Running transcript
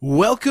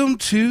Welcome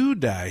to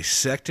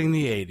Dissecting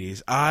the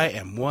 80s. I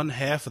am one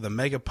half of the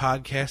mega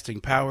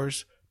podcasting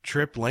powers,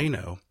 Trip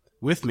Lano.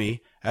 With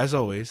me, as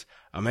always,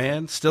 a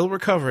man still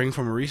recovering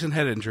from a recent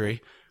head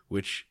injury,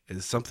 which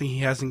is something he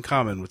has in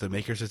common with the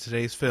makers of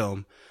today's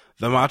film,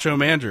 the Macho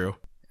Mandrew.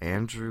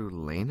 Andrew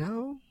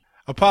Lano?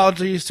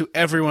 Apologies to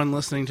everyone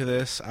listening to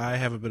this. I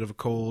have a bit of a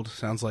cold.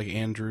 Sounds like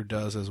Andrew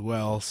does as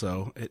well,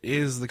 so it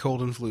is the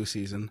cold and flu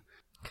season.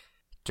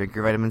 Drink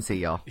your vitamin C,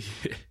 y'all.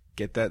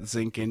 Get that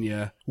zinc in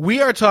ya.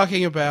 We are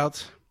talking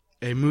about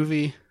a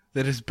movie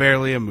that is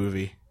barely a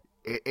movie.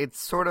 It's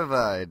sort of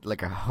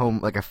like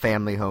a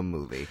family home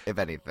movie, if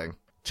anything.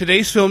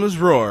 Today's film is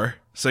Roar,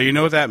 so you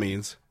know what that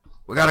means.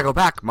 We gotta go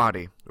back,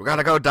 Marty. We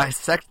gotta go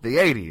dissect the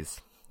 80s.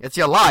 It's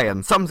your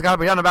lions. Something's gotta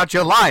be done about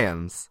your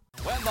lions.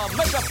 When the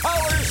mega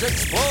powers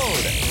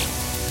explode.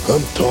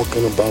 I'm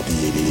talking about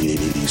the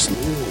 80s.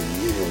 Oh,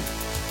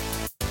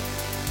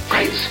 yeah.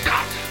 Great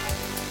Scott!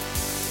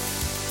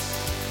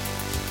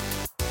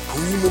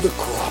 Cream of the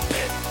crop.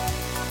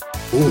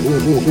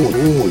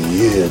 Oh,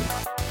 yeah.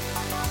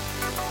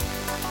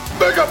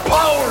 Mega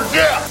powers,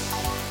 yeah!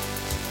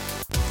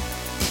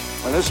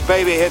 When this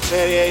baby hits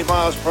 88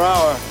 miles per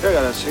hour, you're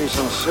gonna see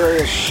some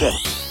serious shit.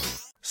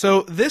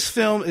 So this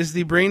film is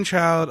the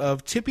brainchild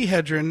of Tippi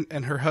Hedren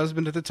and her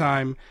husband at the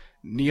time,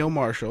 Neil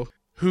Marshall,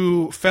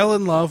 who fell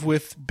in love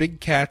with big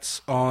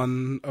cats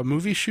on a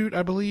movie shoot,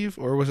 I believe,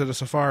 or was it a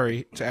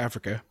safari to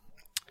Africa?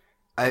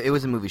 It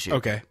was a movie shoot.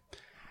 Okay.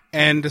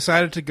 And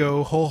decided to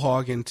go whole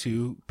hog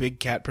into big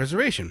cat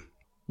preservation.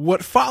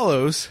 What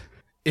follows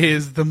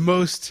is the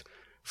most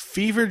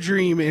fever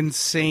dream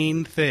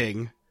insane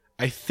thing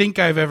I think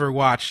I've ever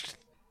watched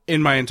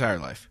in my entire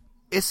life.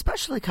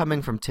 Especially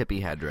coming from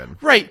Tippi Hedren.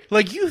 Right.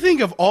 Like, you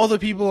think of all the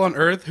people on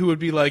Earth who would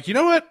be like, you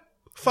know what?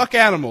 Fuck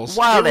animals.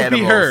 Wild it would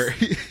animals.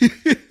 be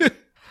her.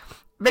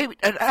 Maybe,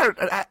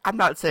 I'm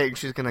not saying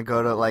she's gonna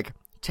go to, like,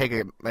 take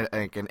an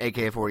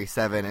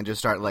AK-47 and just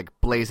start, like,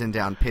 blazing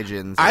down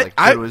pigeons, or, like,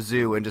 go to a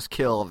zoo and just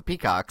kill the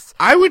peacocks.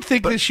 I would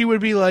think that she would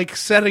be, like,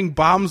 setting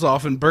bombs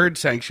off in bird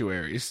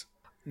sanctuaries.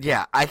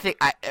 Yeah, I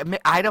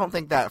don't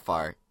think that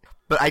far.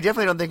 But I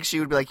definitely don't think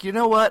she would be like, you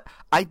know what?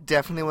 I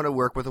definitely want to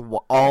work with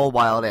all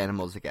wild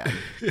animals again.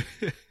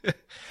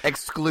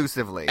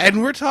 Exclusively.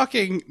 And we're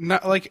talking,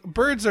 not like,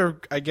 birds are,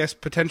 I guess,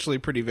 potentially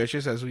pretty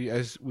vicious, as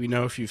we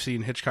know if you've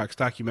seen Hitchcock's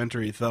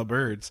documentary, The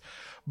Birds.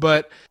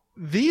 But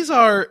these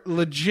are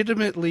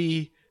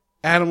legitimately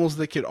animals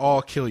that could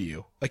all kill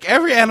you. Like,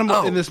 every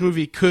animal in this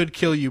movie could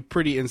kill you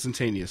pretty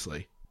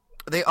instantaneously.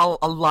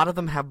 A lot of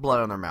them have blood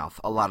on their mouth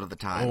a lot of the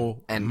time.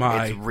 Oh, and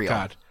my it's real.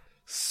 God.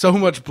 So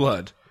much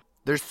blood.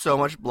 There's so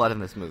much blood in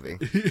this movie.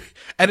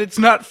 And it's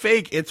not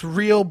fake. It's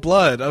real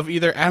blood of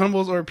either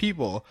animals or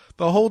people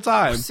the whole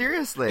time.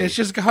 Seriously. It's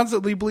just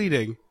constantly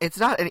bleeding. It's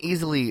not an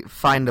easily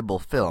findable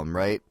film,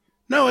 right?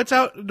 No, it's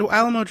out. The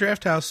Alamo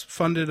Drafthouse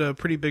funded a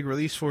pretty big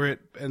release for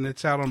it, and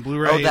it's out on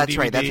Blu-ray. Oh, that's and DVD.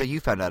 right. That's how you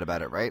found out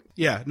about it, right?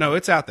 Yeah, no,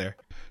 it's out there.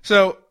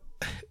 So,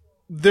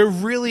 there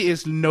really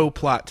is no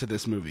plot to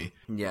this movie.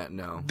 Yeah,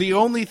 no. The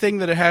only thing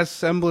that it has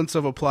semblance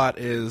of a plot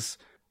is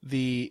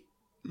the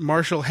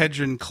Marshall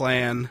Hedren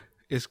clan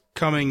is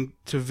coming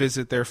to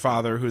visit their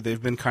father, who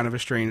they've been kind of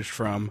estranged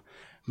from.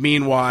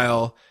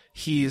 Meanwhile,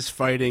 he's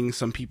fighting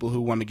some people who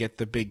want to get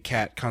the big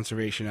cat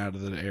conservation out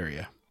of the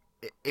area.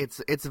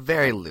 It's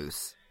very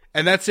loose.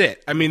 And that's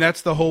it. I mean,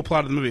 that's the whole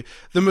plot of the movie.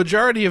 The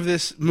majority of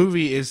this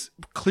movie is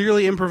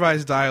clearly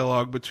improvised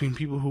dialogue between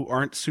people who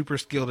aren't super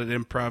skilled at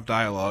improv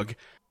dialogue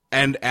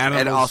and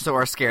animals. And also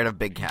are scared of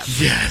big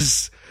cats.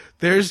 Yes.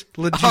 There's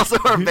legit... Also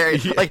are very...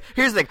 Yeah. Like,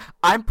 here's the thing.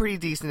 I'm pretty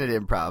decent at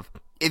improv.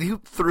 If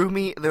you threw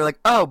me, they're like,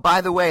 oh, by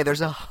the way,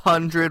 there's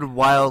 100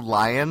 wild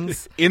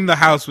lions. In the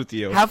house with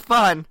you. Have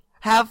fun.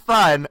 Have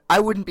fun. I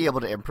wouldn't be able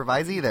to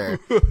improvise either.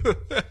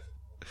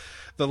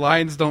 The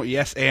lions don't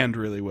yes and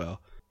really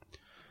well.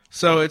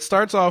 So it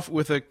starts off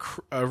with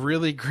a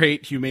really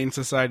great Humane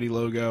Society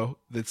logo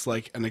that's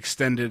like an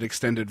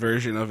extended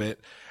version of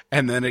it.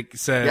 And then it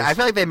says... Yeah, I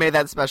feel like they made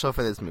that special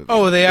for this movie.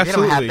 Oh, they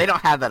absolutely... They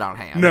don't have that on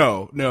hand.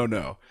 No.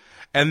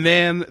 And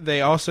then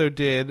they also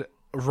did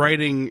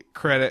writing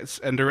credits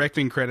and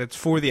directing credits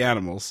for the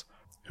animals,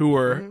 who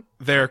were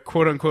their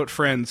quote-unquote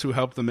friends who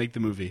helped them make the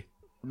movie.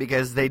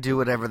 Because they do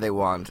whatever they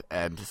want,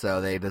 and so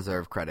they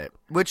deserve credit.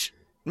 Which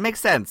makes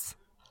sense.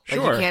 Sure.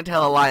 Like, you can't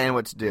tell a lion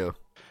what to do.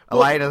 A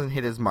lion doesn't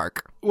hit his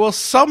mark. Well,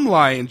 some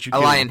lions you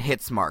can. A lion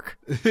hits mark.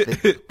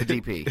 The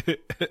DP.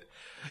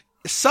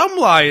 Some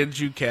lions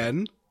you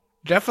can.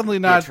 Definitely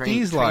not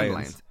these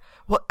lions.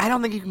 Well, I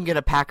don't think you can get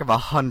a pack of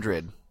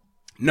 100.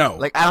 No.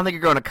 Like, I don't think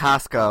you're going to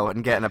Costco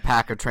and getting a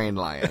pack of trained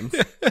lions.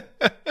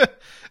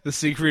 The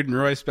Siegfried and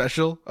Roy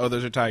special? Oh,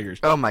 those are tigers.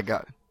 Oh, my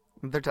God.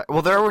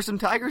 Well, there were some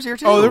tigers here,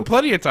 too. Oh, there are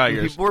plenty of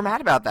tigers. People were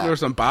mad about that. There were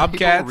some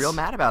bobcats. People were real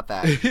mad about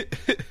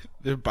that.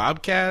 There are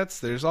bobcats.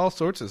 There's all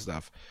sorts of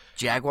stuff.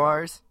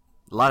 Jaguars.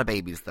 A lot of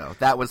babies, though.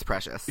 That was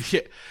precious.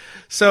 Yeah.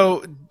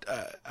 So,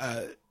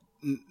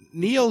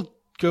 Neil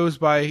goes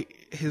by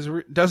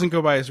doesn't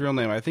go by his real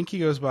name. I think he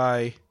goes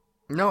by...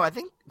 No, I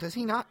think... Does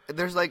he not?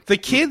 There's like... The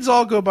kids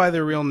all go by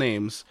their real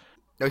names.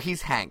 No,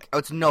 he's Hank. Oh,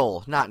 it's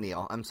Noel, not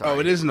Neil. I'm sorry. Oh,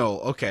 it is Noel.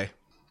 Okay.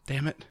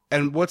 Damn it.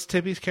 And what's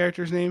Tippy's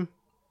character's name?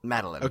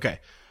 Madeline. Okay.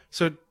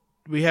 So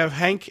we have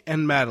Hank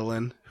and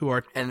Madeline, who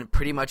are... And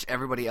pretty much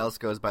everybody else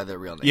goes by their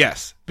real name.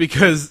 Yes,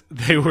 because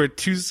they were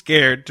too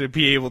scared to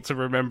be able to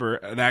remember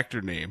an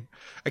actor name.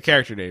 A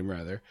character name,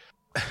 rather.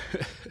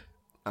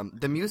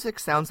 The music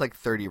sounds like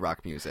 30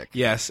 Rock music.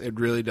 Yes, it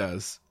really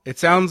does. It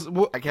sounds...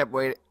 I kept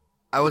waiting.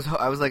 I was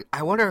like,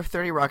 I wonder if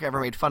 30 Rock ever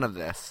made fun of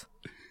this.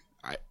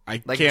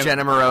 I Like can't...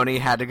 Jenna Maroney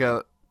had to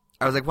go...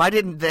 I was like, why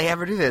didn't they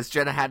ever do this?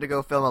 Jenna had to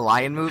go film a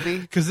Lion movie?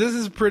 Because this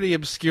is pretty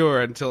obscure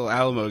until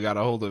Alamo got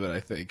a hold of it, I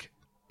think.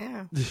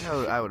 Yeah,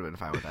 no, I would have been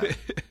fine with that.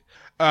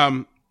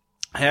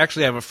 I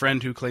actually have a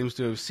friend who claims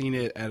to have seen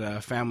it at a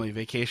family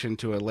vacation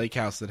to a lake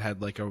house that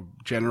had like a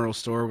general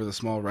store with a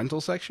small rental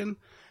section.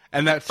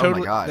 And that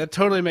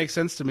totally makes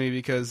sense to me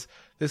because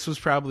this was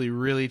probably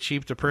really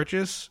cheap to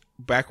purchase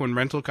back when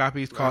rental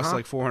copies cost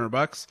like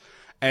 $400.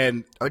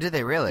 And oh, did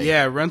they really?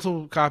 Yeah,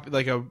 rental copy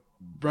of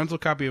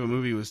a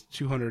movie was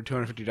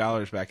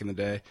 $250 back in the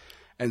day.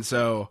 And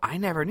so I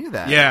never knew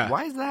that. Yeah.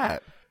 Why is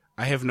that?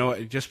 I have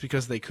just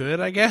because they could,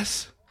 I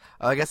guess.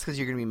 Oh, I guess because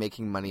you're going to be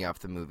making money off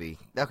the movie.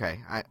 Okay,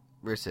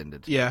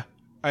 rescinded. Yeah.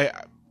 I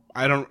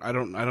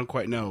don't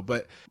quite know,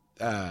 but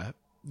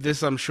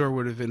this I'm sure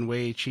would have been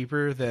way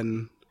cheaper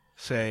than,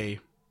 say,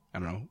 I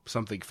don't know,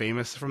 something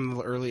famous from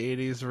the early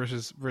 80s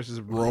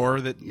versus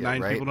Roar that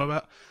people know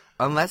about.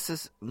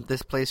 Unless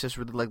this place just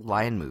really like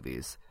Lion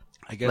movies.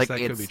 I guess that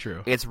could be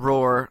true. It's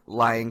Roar,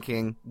 Lion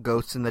King,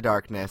 Ghosts in the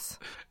Darkness,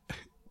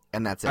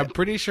 and that's it. I'm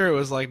pretty sure it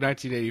was like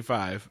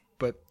 1985,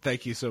 but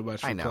thank you so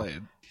much for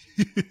playing.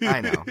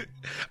 I know.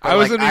 I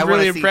was going to be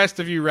really impressed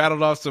if you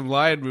rattled off some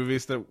Lion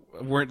movies that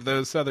weren't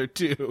those other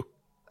two.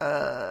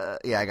 Yeah,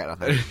 I got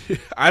nothing.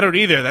 I don't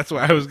either. That's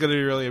why I was going to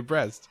be really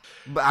impressed.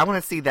 But I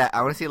want to see that.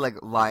 I want to see like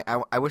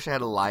I wish I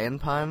had a lion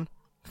pun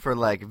for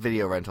like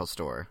video rental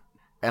store,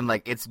 and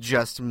like it's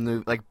just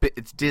like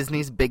it's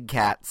Disney's Big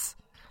Cats,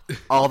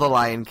 all the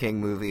Lion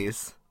King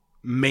movies,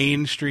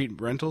 Main Street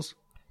Rentals.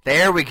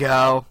 There we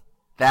go.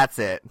 That's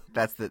it.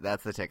 That's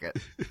the ticket.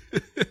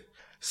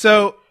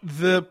 So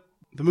the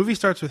movie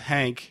starts with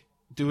Hank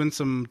doing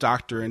some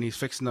doctoring. He's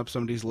fixing up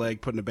somebody's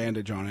leg, putting a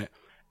bandage on it,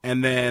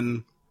 and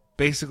then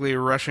basically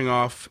rushing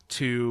off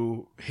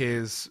to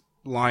his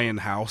lion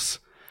house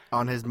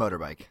on his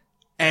motorbike.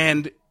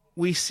 And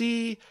we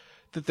see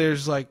that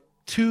there's like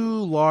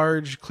two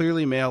large,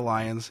 clearly male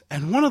lions,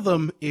 and one of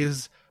them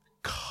is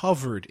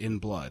covered in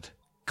blood.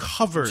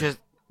 Covered. Just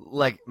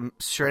like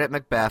straight at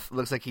Macbeth.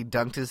 Looks like he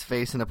dunked his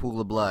face in a pool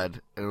of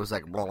blood, and it was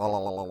like blah, blah, blah,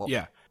 blah, blah.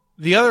 Yeah.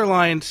 The other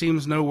lion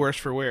seems no worse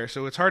for wear,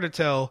 so it's hard to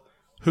tell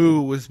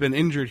who has been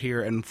injured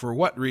here and for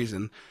what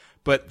reason.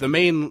 But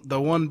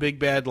the one big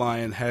bad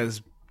lion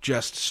has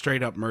just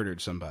straight up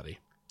murdered somebody.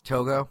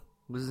 Togo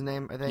was his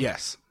name, I think.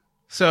 Yes.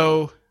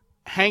 So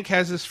Hank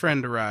has his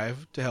friend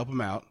arrive to help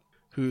him out,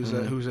 who's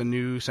a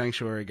new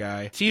sanctuary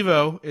guy.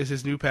 TiVo is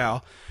his new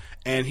pal,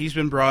 and he's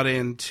been brought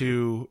in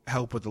to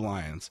help with the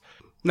lions.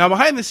 Now,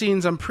 behind the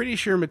scenes, I'm pretty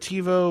sure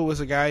Mativo was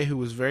a guy who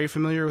was very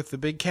familiar with the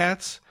big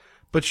cats,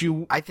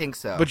 I think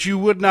so. But you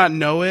would not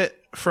know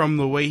it from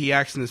the way he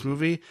acts in this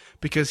movie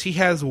because he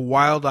has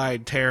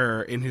wild-eyed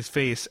terror in his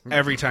face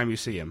every time you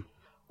see him.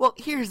 Well,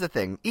 here's the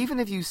thing.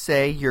 Even if you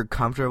say you're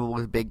comfortable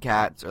with big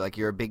cats or like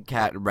you're a big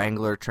cat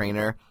wrangler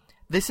trainer,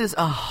 this is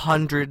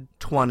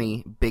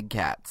 120 big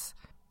cats.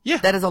 Yeah.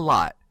 That is a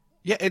lot.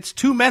 Yeah, it's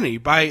too many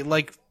by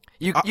like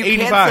you 85.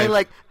 Can't say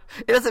like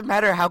it doesn't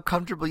matter how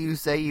comfortable you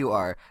say you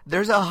are.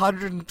 There's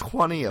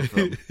 120 of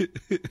them.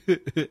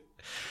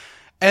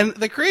 And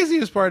the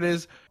craziest part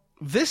is,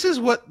 this is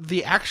what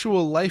the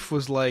actual life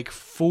was like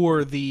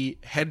for the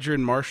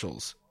Hedron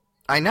Marshals.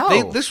 I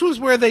know. This was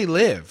where they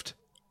lived.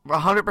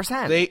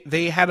 100%.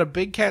 They had a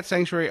big cat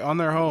sanctuary on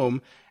their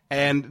home,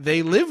 and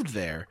they lived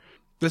there.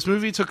 This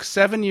movie took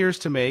 7 years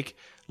to make,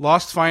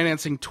 lost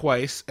financing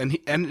twice, and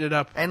he ended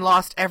up... And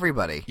lost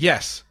everybody.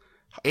 Yes.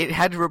 It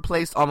had to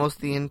replace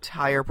almost the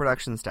entire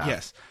production staff.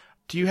 Yes.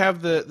 Do you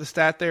have the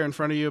stat there in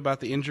front of you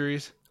about the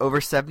injuries? Over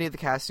 70 of the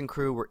cast and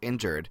crew were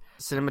injured.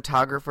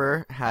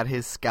 Cinematographer had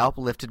his scalp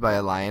lifted by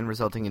a lion,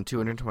 resulting in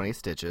 220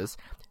 stitches.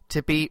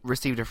 Tippy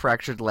received a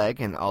fractured leg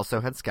and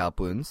also had scalp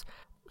wounds.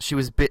 She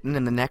was bitten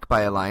in the neck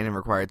by a lion and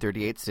required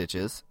 38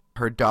 stitches.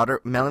 Her daughter,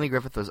 Melanie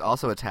Griffith, was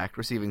also attacked,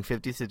 receiving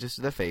 50 stitches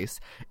to the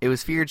face. It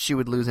was feared she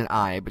would lose an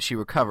eye, but she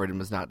recovered and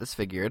was not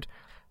disfigured.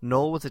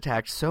 Noel was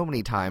attacked so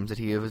many times that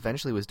he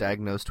eventually was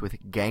diagnosed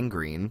with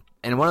gangrene.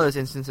 And one of those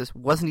instances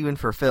wasn't even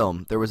for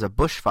film. There was a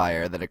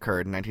bushfire that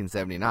occurred in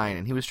 1979,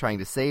 and he was trying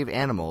to save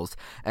animals,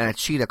 and a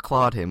cheetah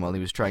clawed him while he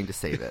was trying to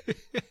save it.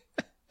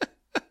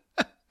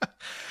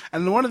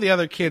 And one of the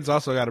other kids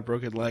also got a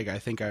broken leg, I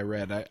think I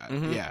read.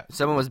 Yeah.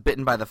 Someone was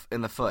bitten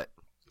in the foot.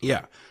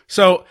 Yeah.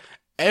 So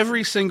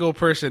every single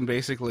person,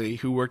 basically,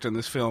 who worked on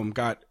this film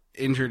got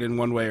injured in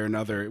one way or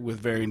another with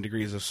varying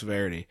degrees of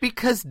severity.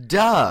 Because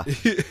duh.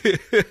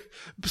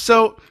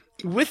 So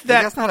with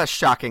that... That's not a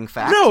shocking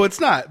fact. No, it's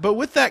not. But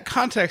with that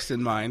context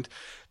in mind,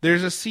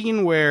 there's a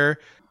scene where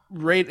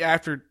right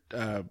after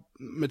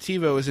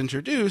Mativo is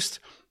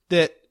introduced,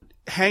 that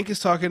Hank is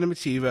talking to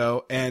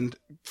Motivo, and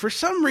for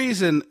some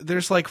reason,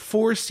 there's like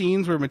 4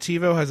 scenes where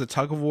Motivo has a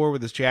tug of war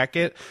with his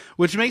jacket,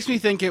 which makes me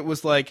think it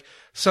was like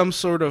some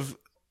sort of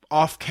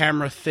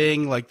off-camera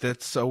thing, like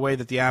that's a way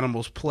that the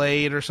animals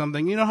played or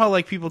something. You know how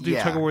like people do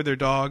tug of war with their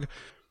dog?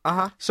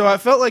 Uh-huh. So I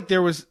felt like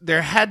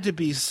there had to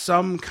be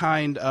some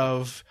kind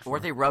of... Or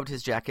they rubbed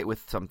his jacket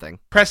with something.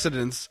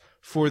 ...precedence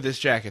for this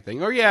jacket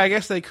thing. Or yeah, I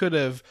guess they could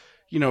have,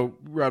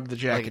 rubbed the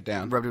jacket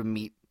down. Rubbed it with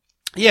meat.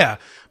 Yeah,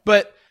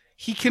 but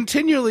he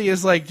continually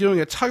is like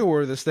doing a tug of war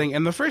with this thing,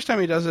 and the first time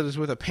he does it is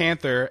with a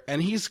panther,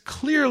 and he's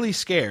clearly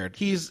scared.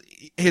 His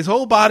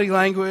whole body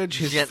language,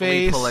 his Gently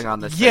face, pulling on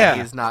this yeah,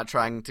 thing. He's not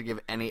trying to give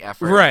any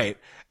effort. right.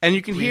 And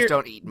you can Please hear,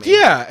 don't eat me.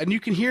 Yeah, and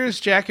you can hear his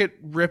jacket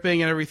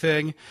ripping and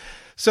everything.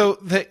 So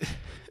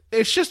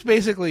it's just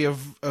basically a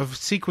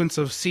sequence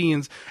of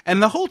scenes,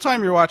 and the whole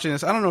time you're watching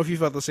this, I don't know if you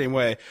felt the same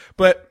way,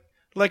 but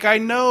like I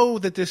know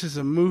that this is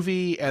a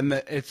movie and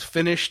that it's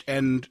finished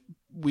and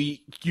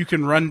you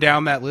can run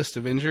down that list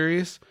of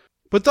injuries.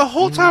 But the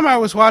whole time I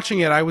was watching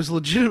it, I was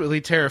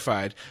legitimately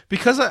terrified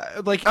because,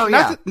 not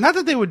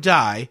that they would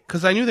die,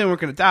 because I knew they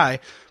weren't going to die,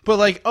 but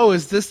like, oh,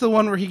 is this the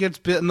one where he gets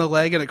bit in the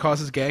leg and it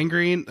causes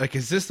gangrene? Like,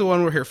 is this the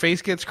one where her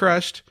face gets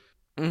crushed?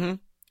 Mm-hmm.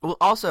 Well,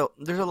 also,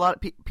 there's a lot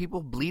of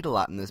people bleed a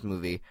lot in this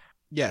movie.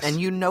 Yes. And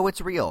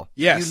it's real.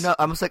 Yes.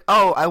 I'm just like,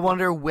 oh, I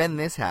wonder when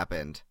this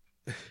happened.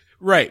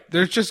 Right.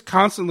 There's just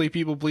constantly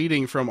people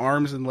bleeding from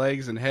arms and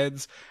legs and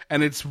heads,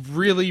 and it's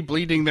really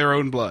bleeding their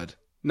own blood.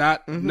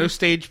 No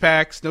stage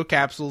packs, no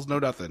capsules, no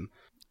nothing.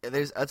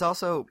 It's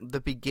also,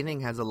 the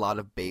beginning has a lot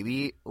of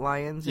baby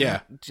lions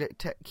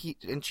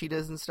and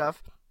cheetahs and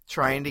stuff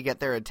trying to get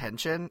their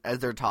attention as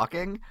they're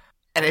talking,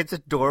 and it's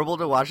adorable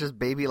to watch this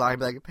baby lion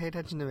be like, pay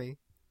attention to me.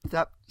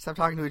 Stop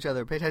talking to each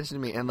other, pay attention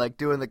to me, and like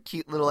doing the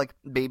cute little like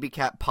baby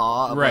cat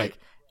paw of like,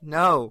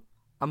 no,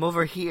 I'm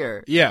over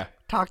here. Yeah.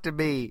 Talk to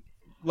me.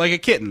 Like a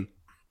kitten.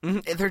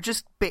 Mm-hmm. They're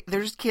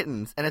just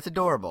kittens, and it's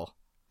adorable.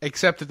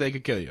 Except that they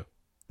could kill you.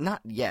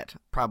 Not yet.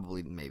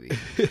 Probably, maybe.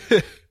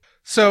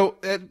 So,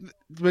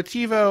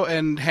 Motivo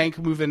and Hank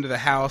move into the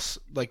house,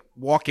 like,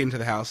 walk into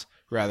the house,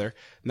 rather.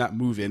 Not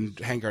move in.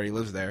 Hank already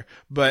lives there.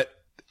 But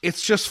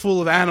it's just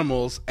full of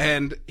animals,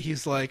 and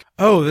he's like,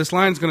 oh, this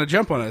lion's gonna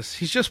jump on us.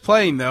 He's just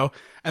playing, though.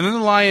 And then the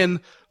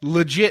lion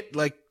legit,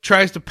 like,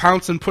 tries to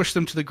pounce and push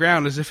them to the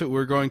ground as if it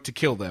were going to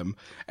kill them.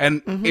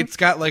 And it's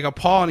got, like, a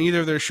paw on either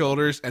of their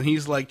shoulders, and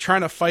he's, like,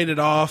 trying to fight it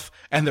off,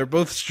 and they're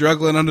both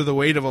struggling under the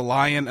weight of a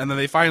lion, and then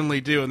they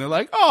finally do, and they're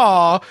like,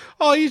 oh,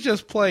 he's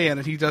just playing.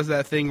 And he does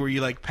that thing where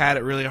you, like, pat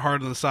it really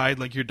hard on the side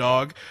like your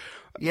dog.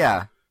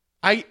 Yeah.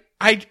 I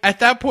at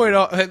that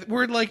point,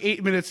 we're, like,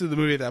 8 minutes into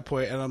the movie at that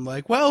point, and I'm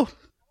like, well,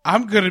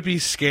 I'm gonna be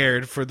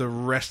scared for the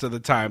rest of the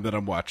time that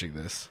I'm watching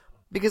this.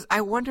 Because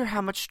I wonder how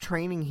much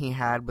training he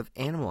had with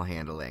animal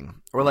handling,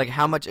 or like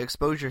how much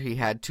exposure he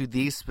had to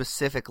these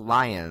specific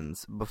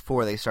lions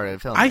before they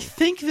started filming. I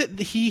think that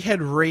he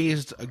had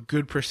raised a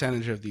good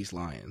percentage of these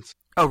lions.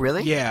 Oh,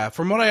 really? Yeah,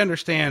 from what I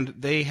understand,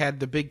 they had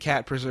the big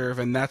cat preserve,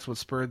 and that's what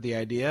spurred the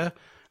idea.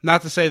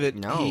 Not to say that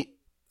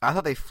I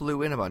thought they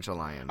flew in a bunch of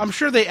lions. I'm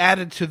sure they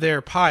added to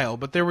their pile,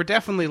 but there were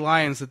definitely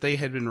lions that they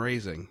had been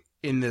raising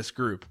in this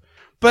group.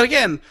 But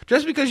again,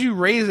 just because you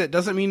raise it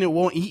doesn't mean it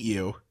won't eat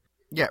you.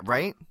 Yeah,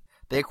 right?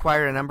 They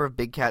acquired a number of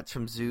big cats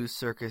from zoos,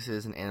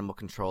 circuses, and animal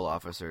control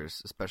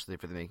officers, especially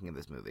for the making of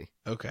this movie.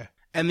 Okay.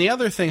 And the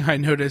other thing I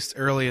noticed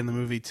early in the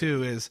movie,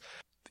 too, is,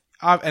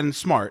 and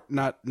smart,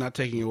 not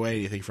taking away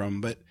anything from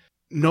him, but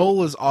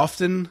Noel has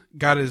often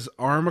got his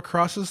arm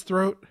across his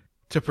throat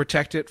to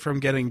protect it from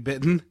getting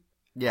bitten.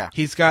 Yeah.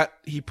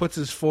 He puts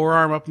his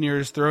forearm up near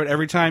his throat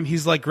every time.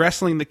 He's like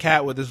wrestling the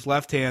cat with his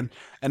left hand,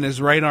 and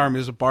his right arm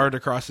is barred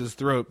across his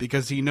throat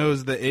because he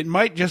knows that it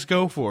might just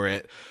go for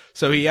it.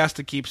 So he has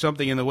to keep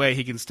something in the way.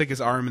 He can stick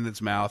his arm in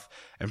its mouth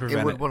and prevent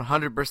it. It would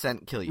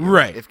 100% kill you,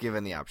 right, if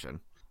given the option.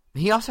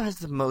 He also has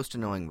the most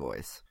annoying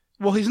voice.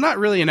 Well, he's not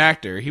really an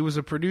actor. He was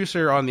a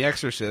producer on The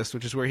Exorcist,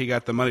 which is where he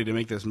got the money to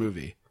make this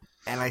movie.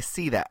 And I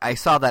see that. I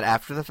saw that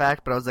after the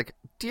fact, but I was like,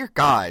 dear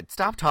God,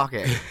 stop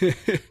talking.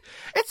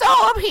 It's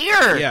all up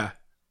here! Yeah.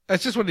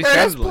 That's just what he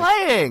sounded sounded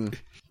like. Playing!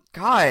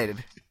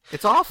 God,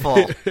 it's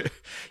awful.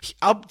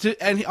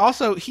 And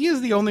also, he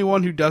is the only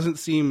one who doesn't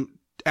seem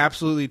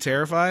absolutely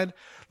terrified.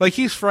 Like,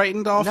 he's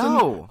frightened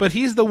often, but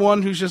he's the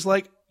one who's just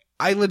like,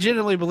 I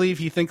legitimately believe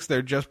he thinks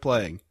they're just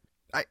playing.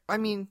 I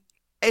mean,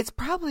 it's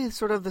probably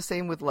sort of the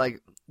same with,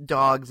 like,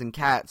 dogs and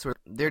cats, where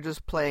they're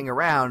just playing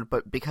around,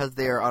 but because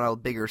they're on a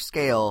bigger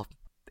scale,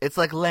 it's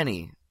like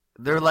Lenny.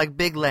 They're like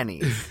big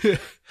Lennies.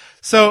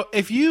 So,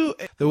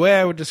 the way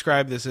I would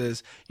describe this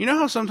is, you know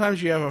how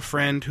sometimes you have a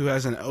friend who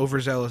has an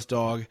overzealous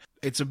dog?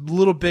 It's a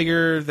little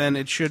bigger than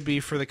it should be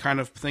for the kind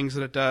of things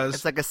that it does.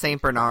 It's like a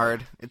St.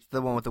 Bernard. It's the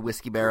one with the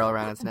whiskey barrel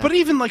around its neck. But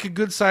even like a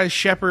good-sized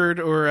shepherd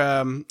or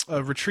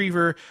a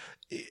retriever,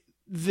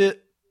 the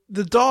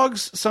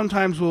dogs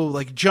sometimes will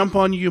like jump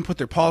on you and put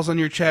their paws on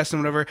your chest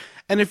and whatever.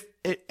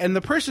 And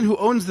the person who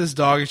owns this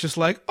dog is just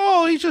like,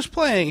 oh, he's just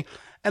playing.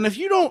 And if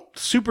you don't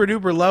super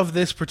duper love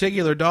this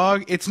particular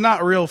dog, it's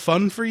not real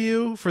fun for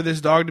you for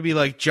this dog to be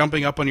like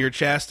jumping up on your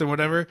chest and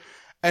whatever.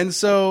 And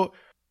so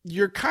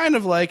you're kind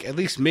of like, at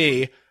least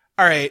me,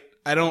 all right,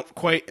 I don't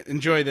quite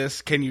enjoy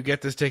this. Can you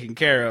get this taken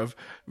care of?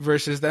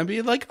 Versus them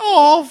being like,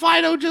 oh,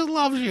 Fido just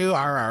loves you.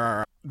 Arr, arr,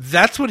 arr.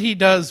 That's what he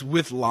does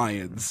with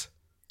lions.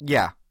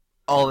 Yeah,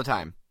 all the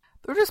time.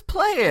 They're just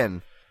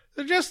playing.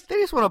 They just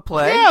want to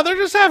play. Yeah, they're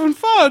just having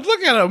fun.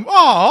 Look at them.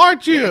 Oh,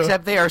 aren't you?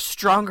 Except they are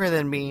stronger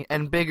than me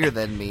and bigger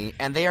than me,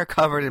 and they are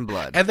covered in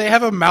blood. And they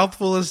have a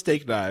mouthful of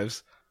steak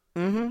knives.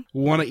 Mm-hmm.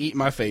 Want to eat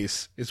my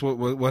face is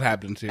what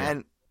happened to you.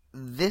 And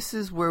this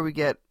is where we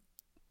get...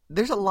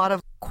 There's a lot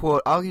of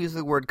quote... I'll use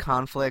the word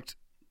conflict,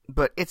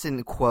 but it's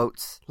in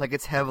quotes. Like,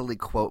 it's heavily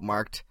quote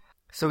marked.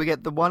 So we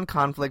get the one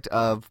conflict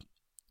of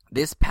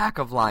this pack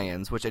of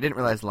lions, which I didn't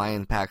realize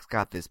lion packs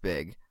got this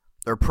big.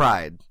 Or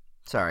pride.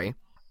 Sorry.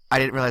 I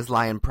didn't realize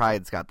lion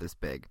prides got this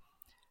big.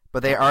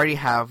 But they already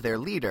have their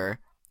leader,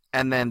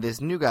 and then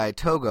this new guy,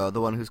 Togo, the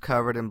one who's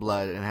covered in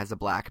blood and has a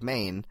black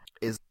mane,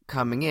 is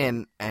coming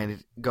in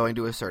and going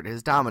to assert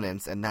his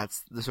dominance, and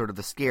that's the sort of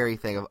the scary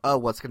thing of, oh,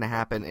 what's going to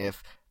happen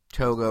if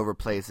Togo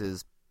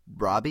replaces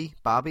Bobby?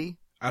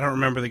 I don't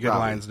remember the good Robbie.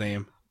 lion's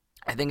name.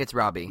 I think it's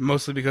Robbie.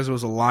 Mostly because it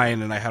was a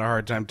lion and I had a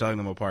hard time telling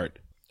them apart.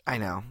 I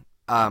know.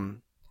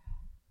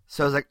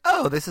 So I was like,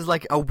 oh, this is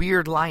like a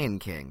weird Lion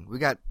King. We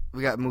got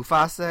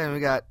Mufasa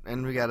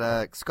and we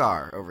got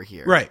Scar over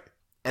here. Right.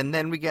 And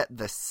then we get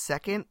the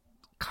second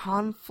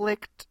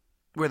conflict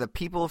where the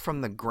people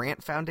from the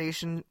Grant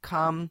Foundation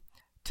come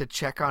to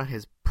check on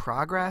his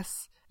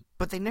progress,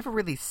 but they never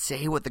really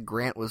say what the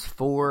grant was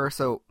for.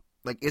 So,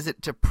 like, is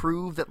it to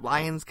prove that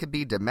lions could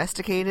be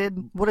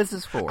domesticated? What is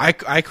this for?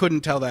 I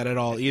couldn't tell that at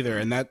all either,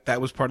 and that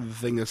was part of the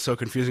thing that's so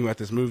confusing about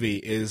this movie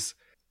is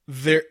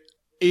there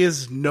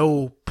is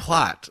no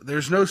plot.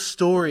 There's no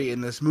story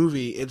in this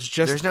movie. It's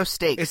just... There's no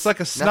stakes. It's like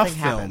a snuff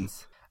Nothing film.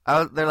 happens.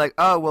 They're like,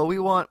 oh, well, we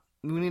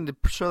need to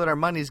show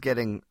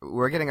that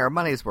we're getting our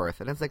money's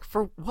worth. And it's like,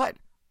 for what?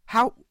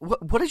 How?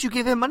 What did you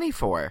give him money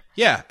for?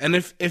 Yeah, and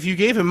if you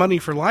gave him money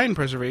for lion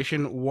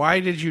preservation, why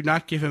did you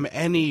not give him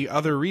any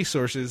other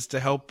resources to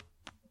help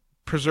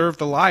preserve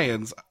the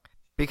lions?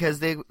 Because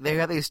they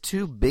got these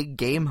two big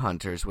game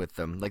hunters with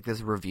them. Like,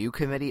 this review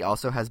committee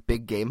also has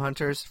big game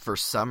hunters for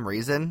some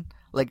reason.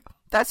 Like,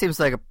 that seems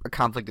like a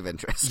conflict of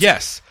interest.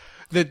 Yes.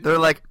 They're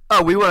like,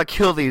 oh, we want to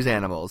kill these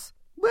animals.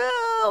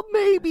 Well,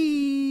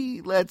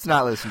 maybe let's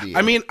not listen to you.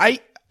 I mean,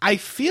 I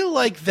feel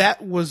like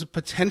that was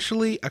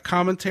potentially a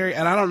commentary,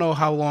 and I don't know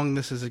how long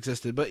this has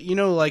existed, but you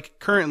know, like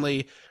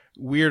currently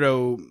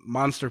weirdo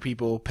monster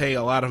people pay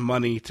a lot of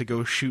money to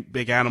go shoot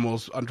big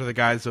animals under the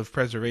guise of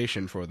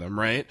preservation for them,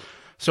 right?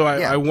 So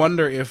I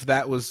wonder if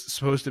that was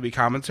supposed to be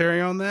commentary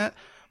on that,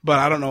 but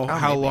I don't know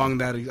how maybe. long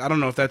that I don't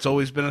know if that's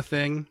always been a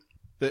thing.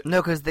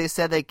 No, because they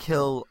said they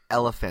kill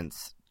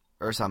elephants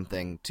or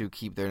something to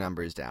keep their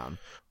numbers down.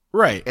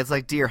 Right. It's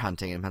like deer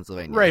hunting in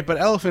Pennsylvania. Right, but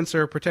elephants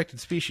are a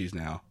protected species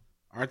now,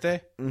 aren't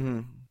they?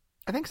 Mm-hmm.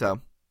 I think so.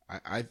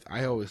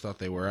 I always thought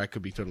they were. I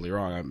could be totally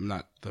wrong. I'm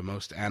not the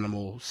most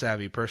animal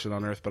savvy person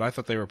on earth, but I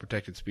thought they were a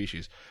protected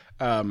species.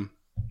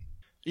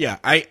 Yeah,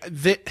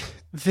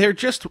 they're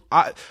just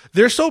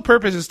their sole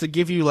purpose is to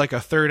give you like a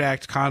third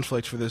act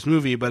conflict for this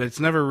movie, but it's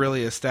never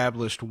really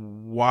established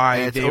why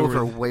And it's they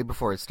over were. way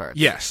before it starts.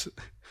 Yes,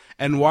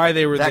 and why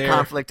they were that there.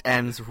 conflict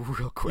ends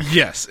real quick.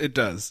 Yes, it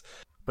does.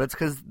 But it's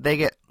because they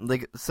get,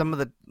 like, some of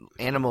the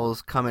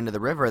animals come into the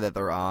river that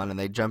they're on, and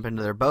they jump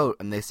into their boat,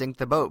 and they sink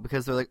the boat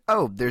because they're like,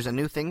 oh, there's a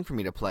new thing for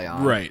me to play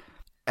on. Right.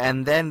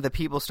 And then the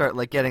people start,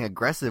 like, getting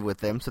aggressive with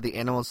them, so the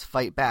animals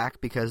fight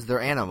back because they're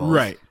animals.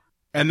 Right.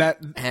 And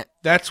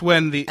that's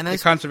when the and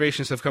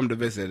conservationists have come to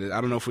visit. I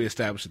don't know if we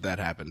established that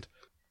happened.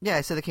 Yeah,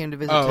 I said they came to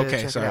visit Oh, to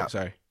okay. check it out.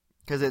 Sorry.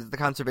 Because it's the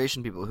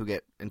conservation people who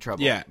get in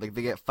trouble. Yeah. Like,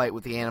 they get fight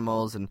with the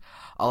animals, and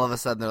all of a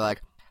sudden they're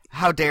like,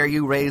 how dare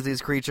you raise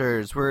these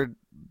creatures? We're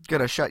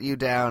gonna shut you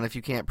down if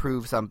you can't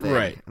prove something.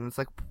 Right. And it's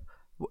like,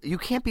 you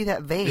can't be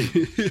that vague.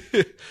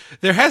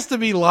 There has to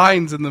be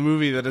lines in the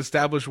movie that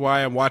establish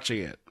why I'm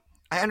watching it.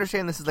 I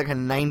understand this is like a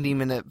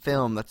 90-minute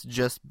film that's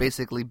just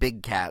basically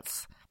Big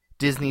Cats.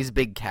 Disney's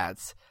Big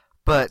Cats.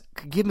 But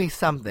give me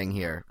something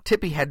here.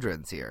 Tippi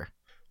Hedren's here.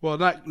 Well,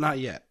 not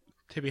yet.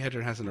 Tippi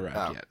Hedren hasn't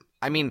arrived yet.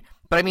 I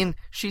mean,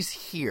 she's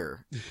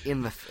here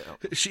in the film.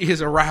 She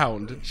is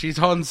around. She's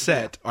on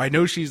set. I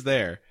know she's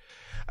there.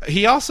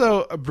 He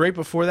also, right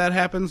before that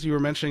happens, you were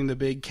mentioning the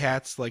big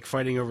cats like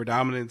fighting over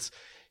dominance.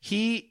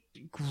 He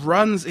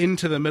runs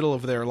into the middle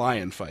of their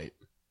lion fight.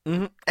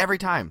 Mm-hmm. Every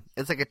time.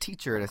 It's like a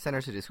teacher in a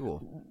Center City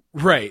school.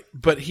 Right.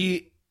 But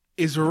he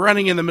is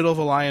running in the middle of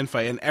a lion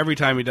fight, and every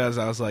time he does,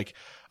 I was like,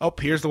 oh,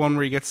 here's the one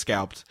where he gets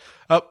scalped.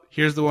 Oh,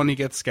 here's the one he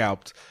gets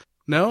scalped.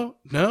 No?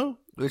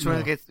 Which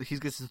one gets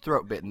his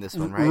throat bit in this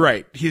one, right?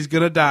 Right. He's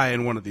going to die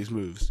in one of these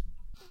moves.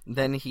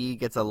 Then he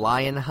gets a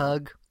lion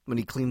hug when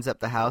he cleans up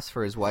the house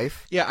for his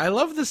wife. Yeah, I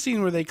love the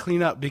scene where they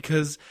clean up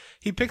because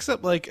he picks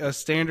up like a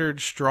standard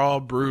straw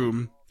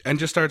broom and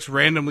just starts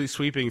randomly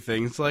sweeping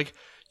things. Like,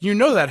 you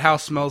know that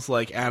house smells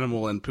like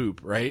animal and poop,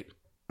 right?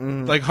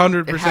 Like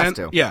 100%? It has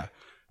to. Yeah.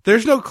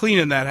 There's no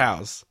cleaning that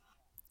house.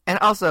 And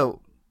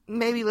also,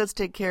 maybe let's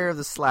take care of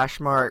the slash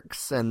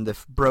marks and the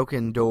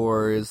broken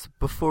doors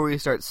before we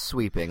start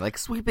sweeping. Like,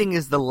 sweeping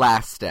is the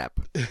last step.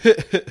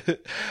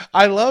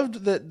 I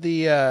loved that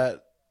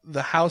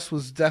the house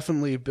was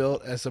definitely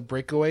built as a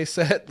breakaway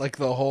set, like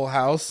the whole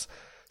house,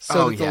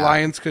 so that the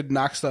lions could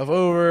knock stuff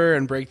over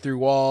and break through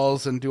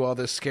walls and do all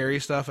this scary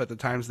stuff at the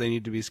times they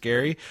need to be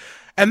scary.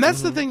 And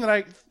that's the thing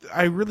that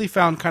I really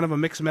found kind of a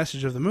mixed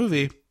message of the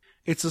movie.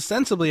 It's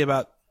ostensibly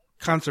about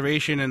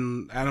conservation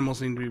and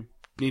animals need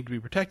to be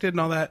protected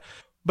and all that.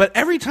 But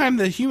every time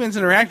the humans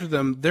interact with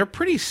them, they're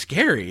pretty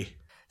scary.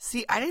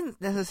 See, I didn't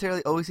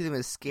necessarily always see them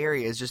as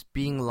scary as just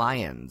being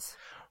lions.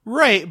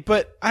 Right,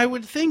 but I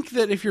would think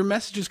that if your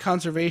message is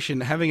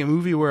conservation, having a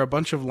movie where a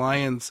bunch of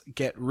lions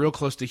get real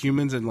close to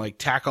humans and like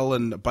tackle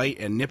and bite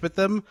and nip at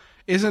them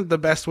isn't the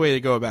best way to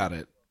go about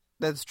it.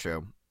 That's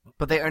true.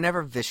 But they are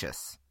never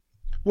vicious.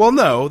 Well,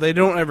 no, they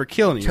don't ever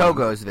kill anyone.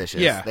 Togo's vicious.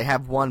 Yeah. They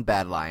have one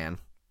bad lion.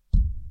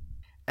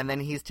 And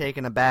then he's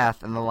taking a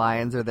bath and the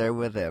lions are there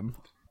with him.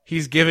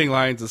 He's giving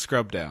lions a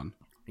scrub down.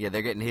 Yeah,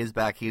 they're getting his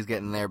back, he's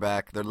getting their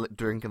back. They're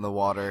drinking the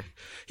water.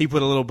 He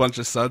put a little bunch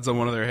of suds on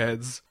one of their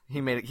heads. He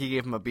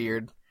gave him a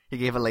beard. He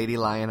gave a lady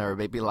lion or a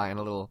baby lion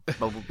a little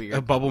bubble beard.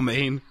 A bubble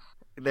mane.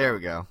 There we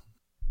go.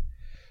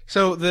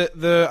 So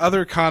the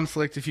other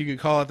conflict, if you could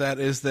call it that,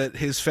 is that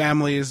his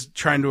family is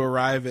trying to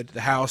arrive at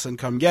the house and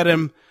come get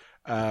him.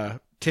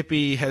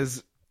 Tippy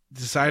has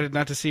decided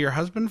not to see her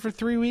husband for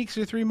 3 weeks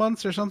or 3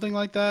 months or something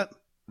like that.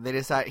 They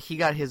decide he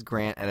got his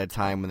grant at a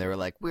time when they were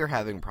like, we're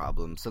having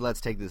problems, so let's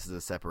take this as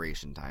a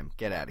separation time.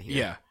 Get out of here.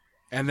 Yeah.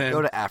 And then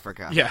go to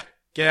Africa. Yeah.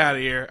 Get out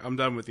of here. I'm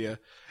done with you.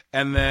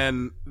 And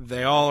then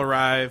they all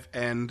arrive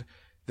and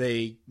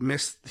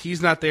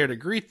he's not there to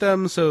greet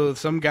them, so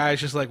some guy's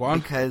just like, well,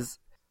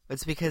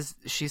 because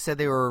she said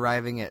they were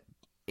arriving at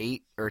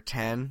 8 or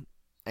 10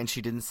 and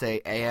she didn't say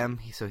AM,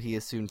 so he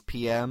assumed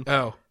PM.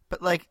 Oh.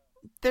 But like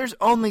there's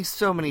only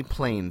so many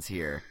planes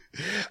here.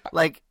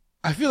 Like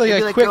I feel like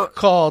a quick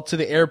call to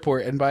the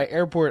airport, and by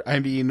airport I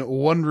mean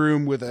one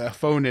room with a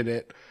phone in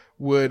it,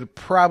 would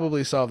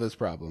probably solve this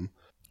problem.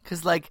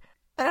 Because, like,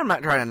 I'm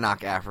not trying to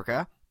knock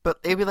Africa, but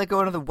it'd be like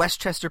going to the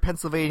Westchester,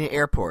 Pennsylvania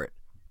airport.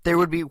 There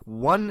would be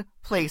one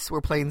place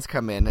where planes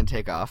come in and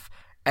take off,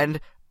 and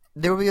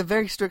there would be a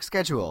very strict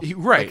schedule.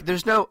 Right. Like,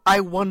 there's no, I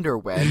wonder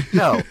when.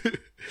 No.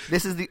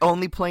 This is the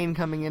only plane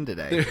coming in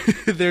today.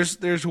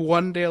 There's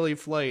one daily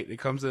flight. It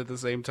comes in at the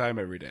same time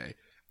every day.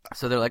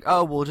 So they're like,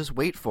 oh, we'll just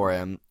wait for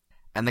him.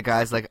 And the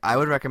guy's like, I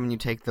would recommend you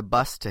take the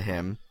bus to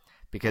him,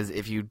 because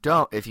if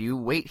you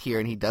wait here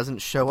and he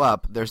doesn't show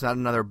up, there's not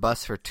another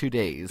bus for 2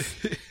 days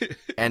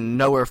and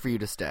nowhere for you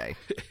to stay.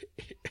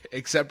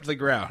 Except the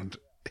ground.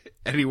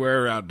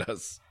 Anywhere around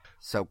us.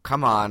 So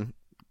come on,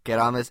 get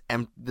on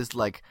this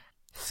like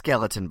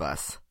skeleton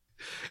bus.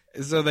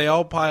 So they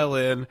all pile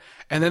in,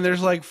 and then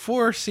there's like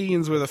 4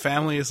 scenes where the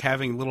family is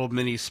having little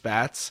mini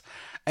spats,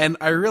 and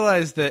I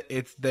realize that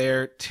it's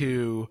there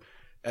to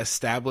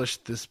establish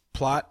this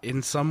plot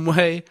in some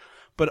way,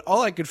 but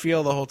all I could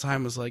feel the whole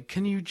time was like,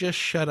 can you just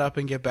shut up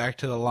and get back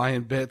to the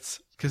lion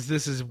bits? Because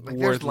this is worthless.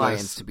 There's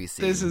lions to be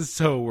seen. This is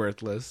so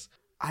worthless.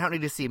 I don't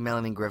need to see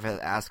Melanie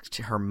Griffith ask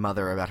her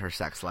mother about her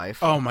sex life.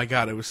 Oh my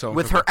god, it was so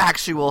with her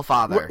actual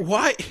father.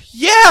 Why?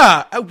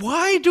 Yeah!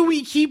 Why do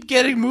we keep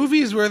getting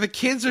movies where the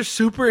kids are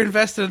super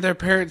invested in their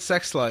parents'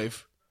 sex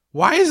life?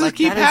 Why does this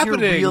keep happening?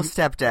 That is your real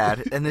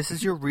stepdad, and this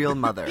is your real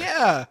mother.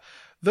 Yeah.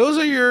 Those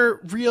are your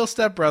real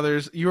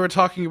stepbrothers. You are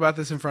talking about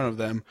this in front of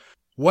them.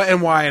 What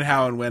and why and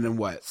how and when and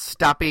what.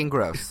 Stop being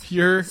gross.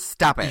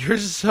 Stop it. You're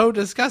so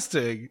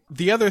disgusting.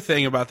 The other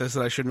thing about this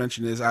that I should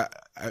mention is,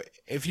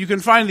 if you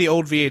can find the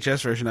old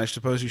VHS version, I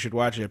suppose you should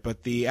watch it.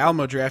 But the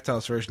Alamo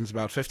Drafthouse version is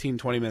about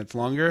 15-20 minutes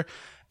longer.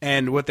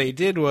 And what they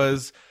did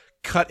was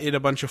cut in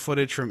a bunch of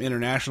footage from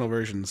international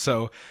versions.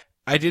 So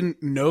I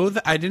didn't know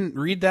that. I didn't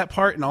read that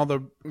part and all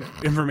the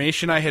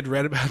information I had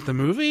read about the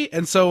movie.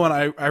 And so when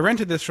I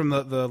rented this from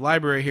the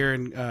library here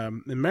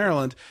in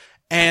Maryland,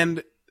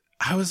 and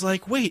I was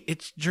like, wait,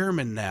 it's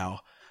German now.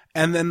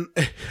 And then,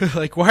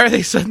 like, why are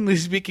they suddenly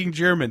speaking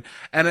German?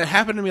 And it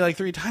happened to me like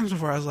 3 times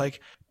before. I was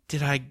like,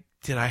 did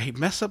I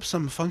mess up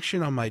some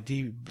function on my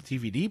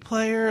DVD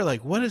player?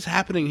 Like, what is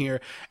happening here?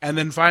 And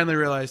then finally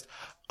realized,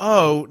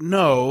 oh,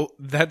 no,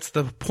 that's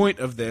the point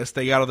of this.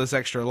 They got all this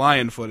extra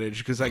lion footage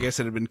because I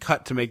guess it had been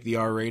cut to make the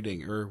R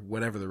rating or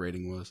whatever the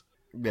rating was.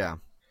 Yeah.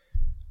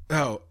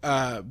 Oh,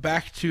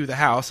 back to the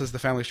house as the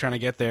family's trying to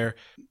get there.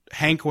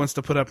 Hank wants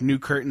to put up new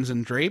curtains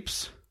and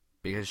drapes.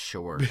 Because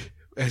sure.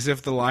 As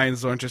if the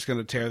lions aren't just going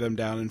to tear them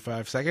down in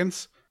 5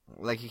 seconds.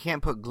 Like, you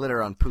can't put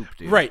glitter on poop,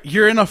 dude. Right,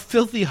 you're in a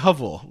filthy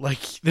hovel. Like,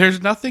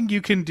 there's nothing you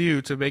can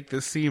do to make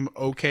this seem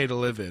okay to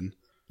live in.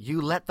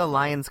 You let the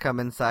lions come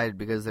inside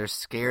because they're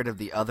scared of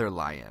the other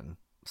lion.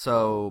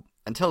 So,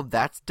 until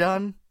that's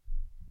done,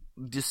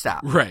 just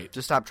stop. Right.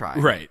 Just stop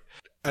trying. Right.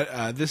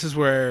 This is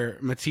where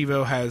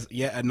Mativo has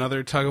yet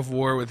another tug of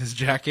war with his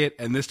jacket,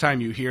 and this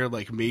time you hear,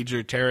 like,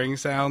 major tearing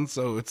sounds,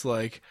 so it's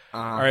like,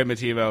 all right,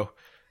 Mativo,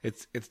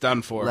 It's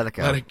done for. Let it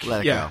go. Let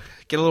it yeah, go.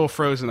 Get a little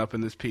frozen up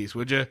in this piece,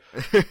 would you?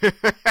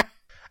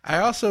 I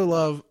also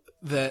love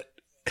that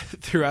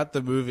throughout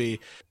the movie,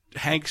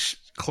 Hank's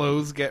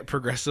clothes get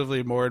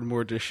progressively more and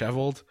more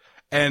disheveled.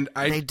 And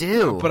They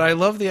do. But I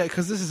love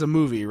because this is a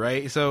movie,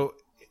 right? So,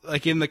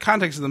 like, in the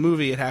context of the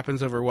movie, it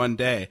happens over one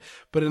day.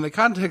 But in the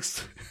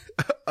context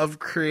of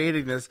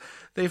creating this,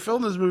 they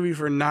filmed this movie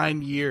for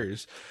 9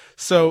 years.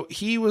 So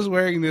he was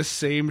wearing this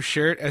same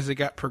shirt as it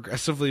got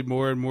progressively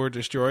more and more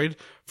destroyed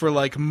for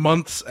like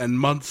months and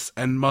months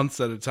and months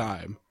at a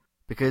time.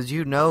 Because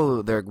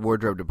their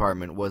wardrobe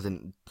department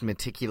wasn't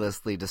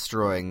meticulously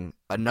destroying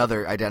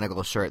another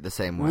identical shirt the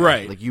same way.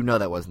 Right. Like,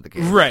 that wasn't the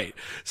case. Right.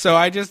 So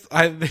I just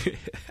had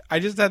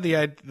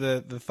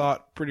the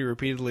thought pretty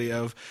repeatedly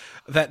of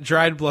that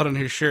dried blood on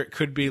his shirt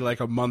could be like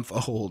a month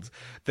old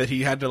that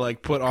he had to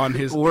like put on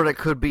his. Or it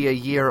could be a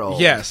year old.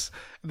 Yes,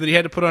 that he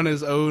had to put on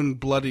his own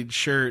bloodied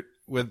shirt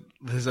with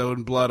his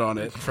own blood on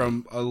it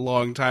from a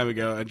long time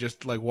ago and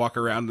just like walk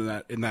around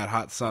in that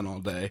hot sun all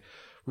day.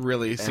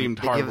 Really seemed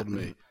horrible to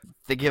me.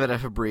 They give it a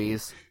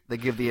Febreze. They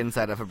give the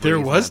inside a Febreze. There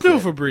was no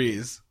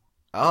Febreze.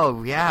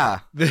 Oh, yeah.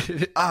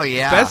 Oh,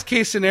 yeah. Best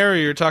case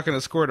scenario, you're talking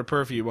a squirt of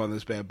perfume on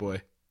this bad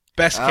boy.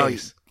 Best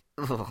case.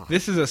 Ugh.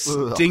 This is a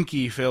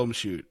stinky film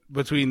shoot.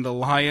 Between the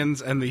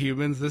lions and the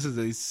humans, this is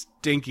a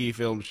stinky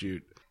film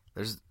shoot.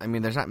 There's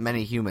not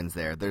many humans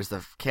there. There's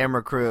the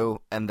camera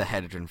crew and the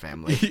Hedren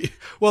family.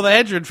 Well, the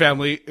Hedren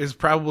family is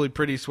probably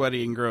pretty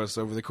sweaty and gross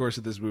over the course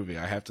of this movie,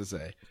 I have to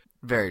say.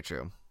 Very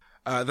true.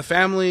 The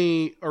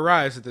family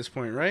arrives at this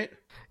point, right?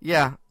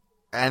 Yeah,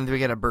 and we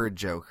get a bird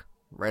joke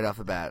right off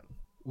the bat.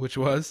 Which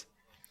was?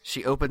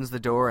 She opens the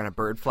door and a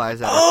bird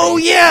flies out. Oh,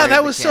 her face yeah, right that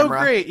at was the so camera,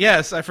 great.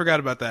 Yes, I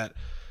forgot about that.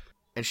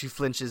 And she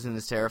flinches and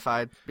is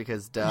terrified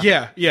because, duh.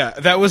 Yeah,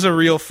 that was a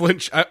real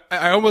flinch.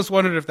 I almost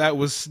wondered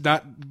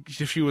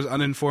if she was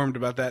uninformed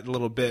about that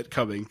little bit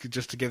coming,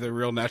 just to get a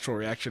real natural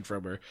reaction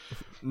from her.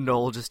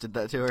 Noel just did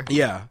that to her.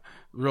 Yeah,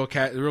 real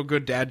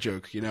good dad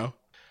joke, you know?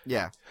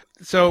 Yeah.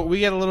 So we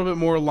get a little bit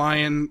more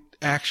lion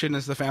action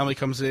as the family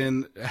comes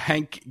in.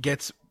 Hank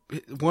gets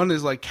one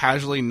is like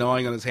casually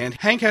gnawing on his hand.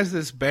 Hank has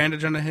this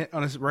bandage on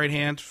his right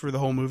hand for the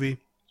whole movie,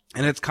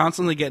 and it's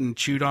constantly getting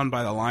chewed on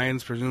by the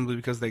lions, presumably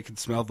because they can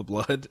smell the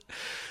blood.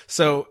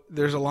 So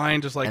there's a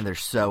lion just like, and they're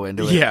so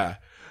into it. Yeah,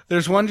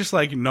 there's one just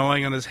like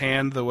gnawing on his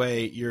hand the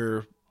way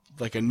you're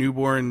like a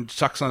newborn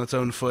sucks on its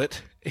own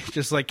foot. It's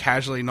just like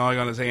casually gnawing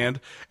on his hand,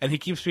 and he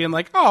keeps being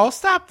like, "Oh,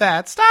 stop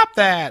that!"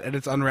 And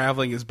it's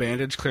unraveling his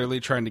bandage,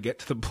 clearly trying to get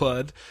to the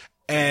blood.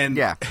 And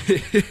yeah,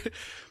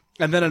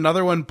 and then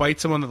another one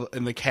bites him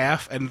in the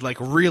calf and like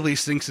really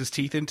sinks his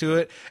teeth into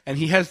it, and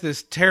he has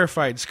this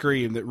terrified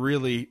scream that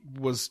really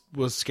was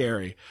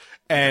scary.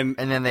 And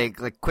then they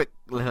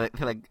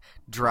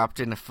dropped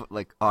in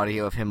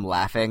audio of him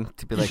laughing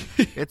to be like,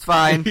 "It's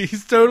fine,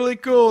 he's totally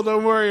cool.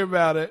 Don't worry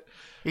about it."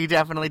 He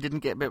definitely didn't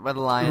get bit by the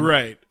lion.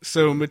 Right.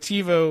 So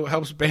Motivo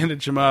helps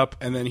bandage him up,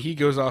 and then he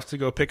goes off to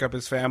go pick up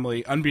his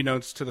family,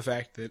 unbeknownst to the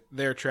fact that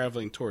they're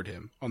traveling toward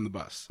him on the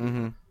bus.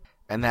 Mm-hmm.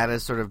 And that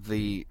is sort of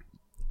the,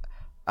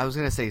 I was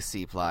going to say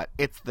C plot.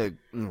 It's the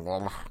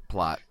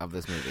plot of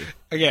this movie.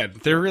 Again,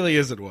 there really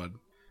isn't one.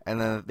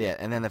 And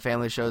then the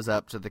family shows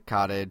up to the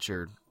cottage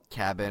or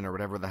cabin or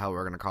whatever the hell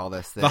we're going to call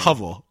this thing. The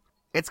hovel.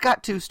 It's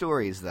got 2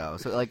 stories though,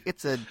 so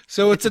it's a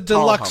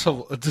deluxe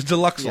hovel. It's a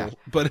deluxe, yeah.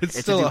 but it's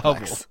still a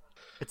hovel.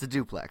 It's a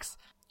duplex.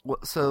 Well,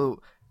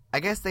 so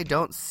I guess they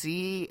don't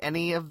see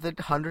any of the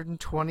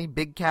 120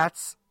 big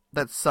cats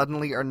that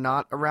suddenly are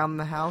not around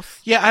the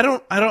house. Yeah, I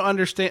don't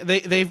understand.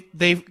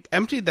 They've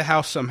emptied the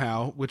house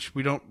somehow, which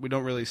we don't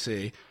really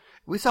see.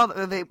 We saw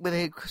that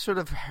they sort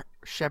of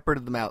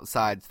shepherded them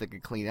outside so they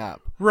could clean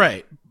up.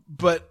 Right,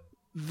 but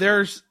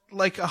there's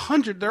like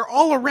 100. They're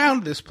all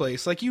around this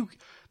place. Like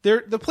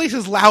the place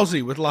is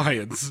lousy with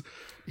lions.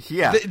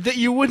 Yeah. That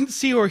you wouldn't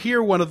see or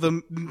hear one of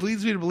them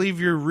leads me to believe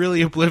you're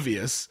really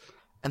oblivious.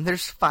 And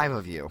there's 4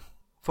 of you.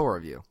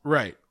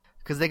 Right.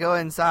 Because they go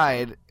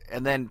inside,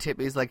 and then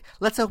Tippy's like,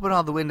 let's open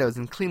all the windows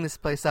and clean this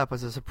place up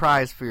as a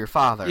surprise for your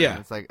father. Yeah. And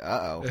it's like,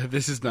 uh-oh.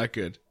 This is not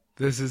good.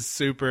 This is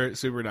super,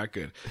 super not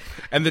good.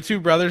 And the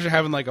 2 brothers are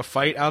having like a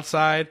fight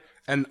outside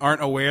and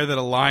aren't aware that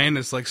a lion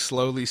is like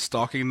slowly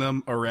stalking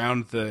them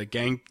around the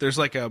gang. There's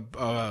like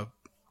a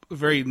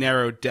very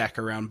narrow deck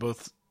around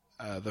both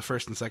the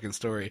first and second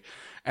story,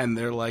 and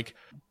they're like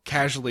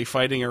casually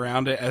fighting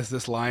around it as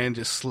this lion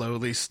just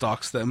slowly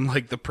stalks them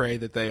like the prey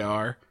that they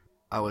are.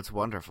 Oh, it's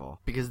wonderful.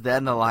 Because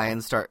then the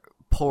lions start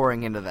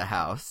pouring into the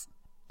house.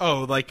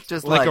 Oh, like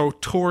Just like like- a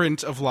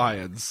torrent of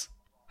lions.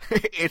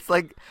 It's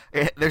like,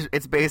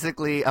 it's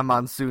basically a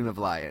monsoon of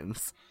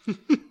lions.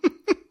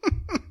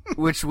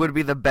 Which would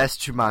be the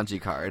best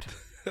Jumanji card.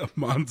 A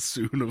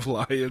monsoon of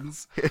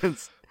lions.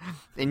 It's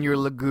in your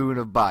lagoon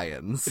of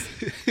buy-ins.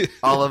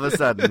 All of a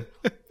sudden.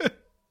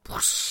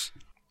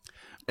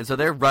 And so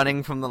they're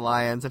running from the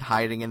lions and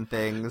hiding in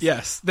things.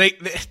 Yes,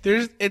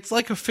 it's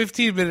like a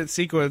 15-minute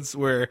sequence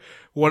where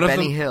one of them.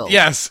 Benny Hill.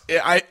 Yes,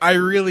 I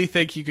really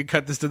think you could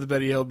cut this to the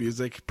Benny Hill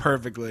music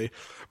perfectly.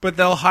 But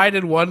they'll hide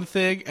in one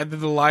thing, and then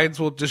the lions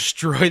will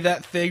destroy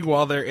that thing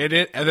while they're in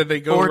it, and then they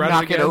go or run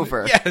knock again. it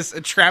over. Yes,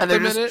 and trap And they're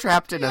them in just it.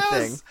 trapped in a Yes.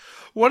 thing.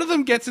 One of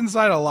them gets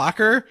inside a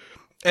locker,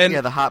 and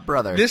Yeah, the hot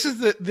brother. this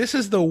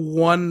is the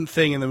one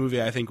thing in the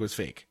movie I think was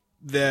fake.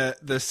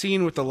 The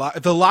scene with the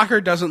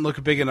locker doesn't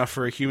look big enough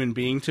for a human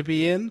being to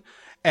be in.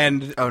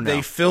 And Oh, no.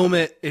 they film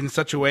it in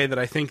such a way that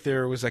I think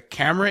there was a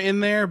camera in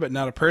there, but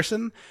not a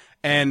person.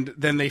 And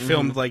then they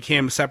filmed like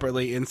him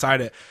separately inside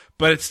it.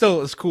 But it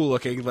still is cool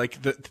looking.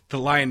 Like the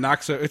lion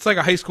knocks it. It's like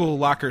a high school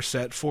locker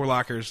set, 4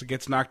 lockers. It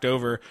gets knocked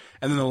over,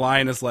 and then the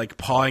lion is like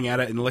pawing at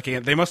it and licking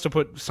it. They must have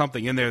put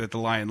something in there that the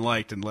lion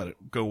liked and let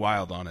it go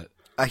wild on it.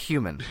 A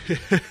human.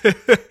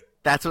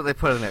 That's what they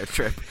put in their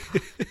trip.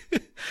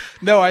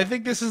 No, I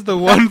think this is the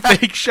one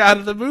fake shot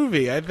of the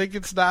movie. I think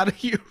it's not a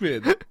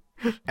human.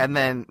 And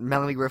then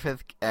Melanie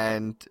Griffith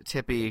and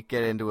Tippy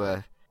get into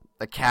a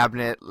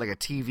cabinet, like a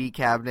TV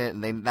cabinet,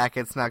 and that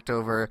gets knocked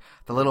over.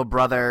 The little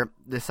brother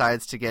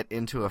decides to get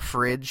into a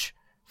fridge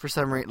for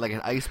some reason, like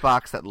an ice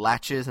box that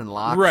latches and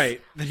locks.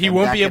 Right, that he and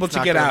won't that be able gets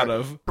to get knocked out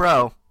over.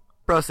 of.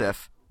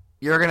 Brosif,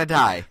 you're gonna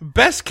die,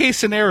 Best case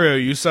scenario,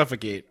 you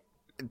suffocate.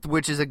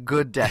 which is a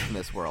good death in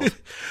this world.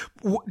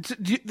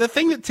 The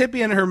thing that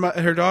Tippy and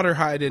her daughter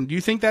hide in, do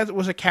you think that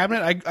was a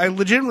cabinet? I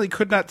legitimately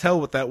could not tell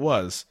what that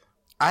was.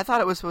 I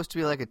thought it was supposed to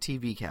be like a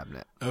TV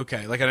cabinet.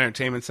 Okay, like an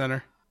entertainment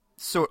center?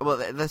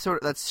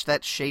 That's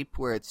that shape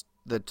where it's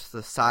the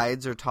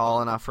sides are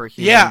tall enough for a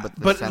human, Yeah, but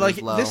the but center's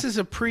like low. this is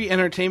a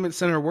pre-entertainment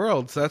center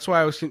world, so that's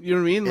why I was, you know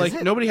what I mean? Like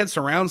it? nobody had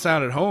surround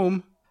sound at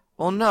home.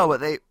 Well, no,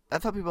 but I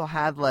thought people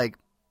had like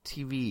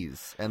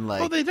TVs and like.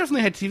 Well, they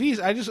definitely had TVs.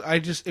 I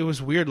just, it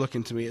was weird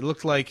looking to me. It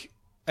looked like,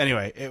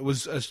 anyway, it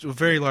was a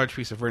very large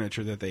piece of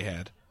furniture that they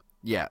had.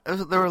 Yeah,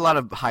 there were a lot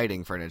of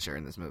hiding furniture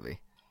in this movie.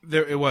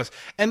 There it was.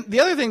 And the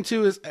other thing,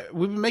 too, is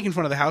we've been making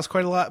fun of the house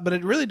quite a lot, but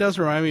it really does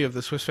remind me of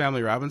the Swiss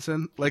Family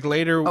Robinson. Like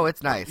later... Oh,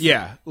 it's nice.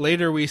 Yeah.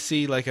 Later we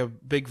see like a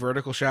big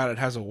vertical shot. It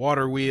has a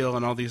water wheel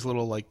and all these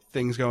little like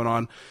things going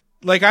on.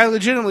 Like I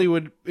legitimately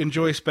would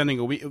enjoy spending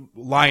a week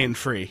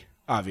lion-free,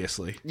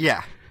 obviously.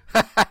 Yeah.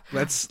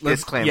 Let's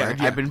Disclaimer, yeah.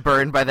 I've been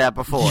burned by that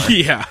before.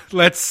 Yeah,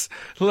 let's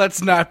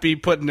not be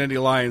putting any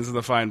lions in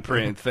the fine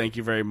print. Thank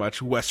you very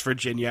much, West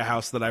Virginia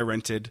house that I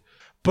rented.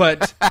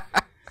 But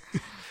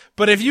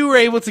but if you were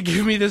able to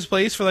give me this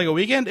place for like a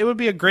weekend, it would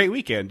be a great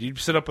weekend. You'd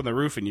sit up on the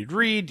roof and you'd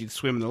read, you'd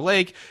swim in the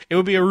lake. It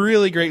would be a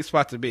really great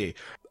spot to be.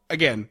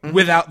 Again,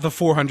 without the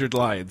 400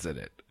 lions in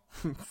it.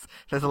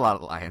 There's a lot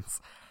of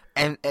lions.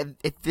 And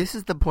this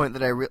is the point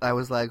that I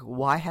was like,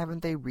 why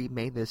haven't they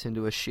remade this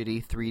into a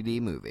shitty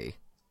 3D movie?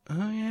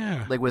 Oh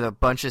yeah. Like with a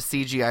bunch of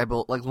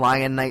CGI, like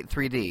Lion Knight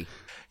 3D.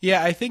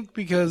 Yeah, I think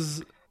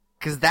because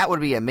that would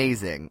be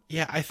amazing.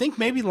 yeah, I think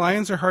maybe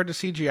lions are hard to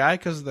CGI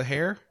because of the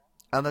hair.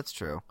 Oh, that's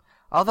true.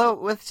 Although,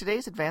 with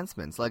today's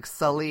advancements, like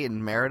Sully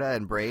and Merida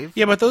and Brave...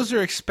 Yeah, but those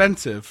are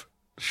expensive.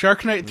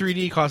 Shark Night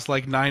 3D costs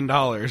like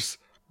 $9.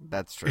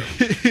 That's true.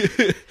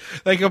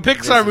 Like a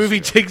Pixar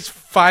movie takes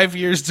 5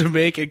 years to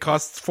make and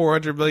costs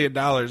 $400 million.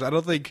 I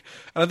don't think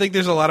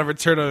there's a lot of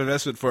return on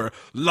investment for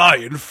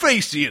Lion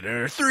Face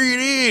Eater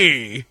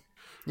 3D.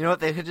 You know what?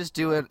 They could just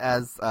do it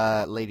as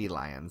Lady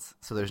Lions,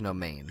 so there's no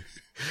mane.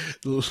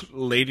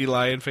 Lady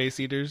Lion Face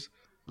Eaters.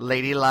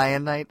 Lady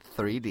Lion Night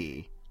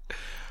 3D.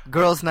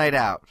 Girls' Night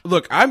Out.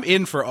 Look, I'm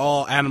in for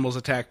all animals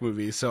attack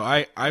movies, so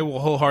I will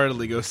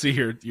wholeheartedly go see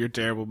your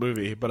terrible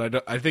movie.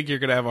 But I think you're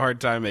gonna have a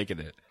hard time making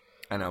it.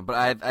 I know,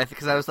 but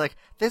because I was like,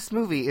 this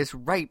movie is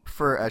ripe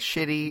for a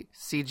shitty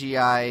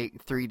CGI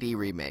 3D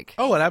remake.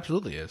 Oh, it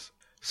absolutely is.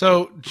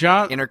 So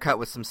John, Intercut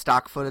with some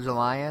stock footage of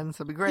lions,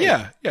 that'd be great.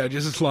 yeah,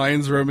 just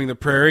lions roaming the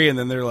prairie, and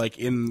then they're like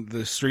in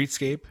the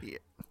streetscape.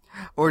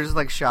 Or just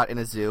like shot in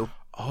a zoo.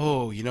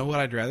 Oh, you know what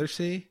I'd rather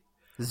see?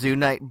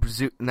 Night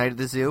at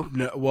the zoo.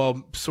 No,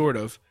 well, sort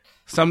of.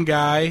 Some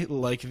guy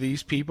like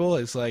these people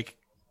is like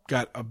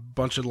got a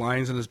bunch of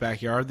lions in his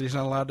backyard that he's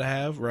not allowed to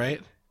have,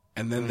 right?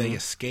 And then they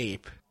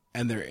escape,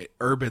 and they're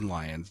urban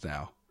lions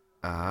now.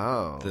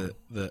 Oh.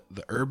 The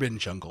urban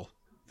jungle.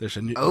 There's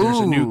a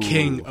new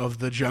king of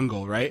the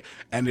jungle, right?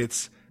 And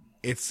it's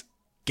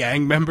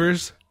gang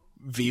members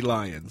v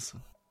lions.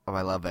 Oh,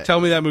 I love it. Tell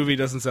me that movie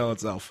doesn't sell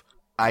itself.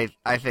 I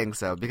think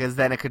so, because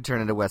then it could turn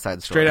into West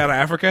Side Story. Straight out of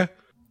Africa.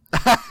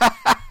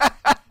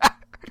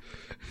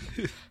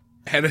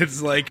 And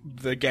it's like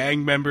the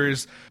gang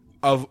members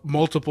of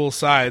multiple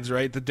sides,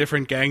 right? The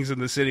different gangs in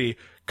the city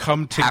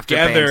come Have to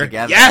band together.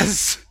 together.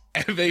 Yes!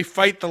 And they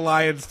fight the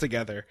lions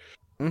together.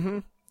 Mm-hmm.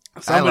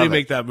 Somebody love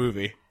make that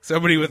movie.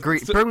 Somebody with... Bring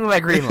me my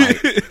green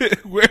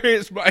light. Where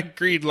is my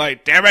green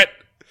light? Damn it!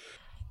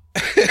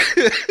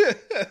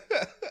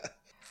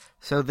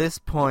 So this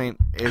point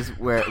is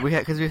where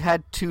because we've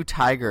had two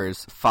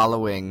tigers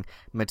following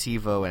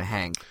Mativo and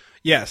Hank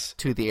Yes.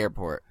 to the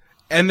airport.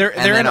 And they're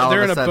then in all of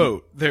a a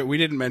sudden- boat. We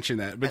didn't mention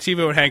that. But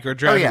Tivo and Hank are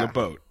driving yeah. a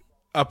boat.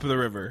 up the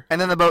river. And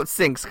then the boat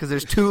sinks because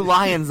there's 2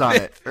 lions on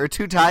it, or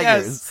 2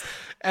 tigers. Yes.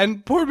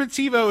 And poor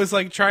Mativo is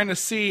like trying to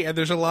see, and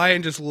there's a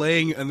lion just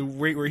laying in the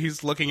right where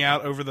he's looking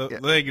out over the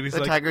leg, and he's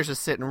The like, tiger's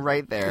just sitting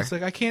right there. he's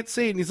like, I can't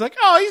see it. And he's like,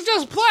 oh, he's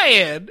just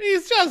playing.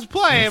 He's just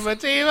playing,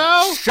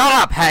 Mativo. Shut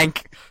up,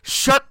 Hank!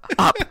 Shut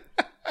up!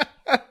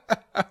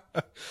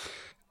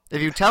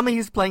 If you tell me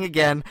he's playing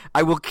again,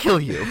 I will kill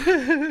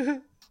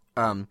you.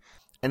 And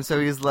so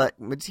he's like,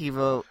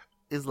 Mativo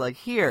is like,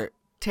 here,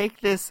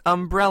 take this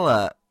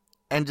umbrella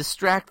and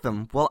distract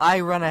them while I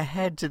run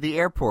ahead to the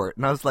airport.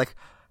 And I was like,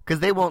 because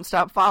they won't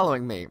stop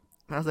following me.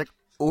 And I was like,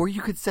 or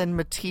you could send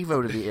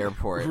Mativo to the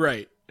airport.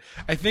 Right.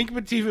 I think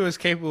Mativo is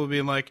capable of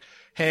being like,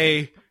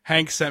 hey,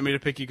 Hank sent me to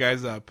pick you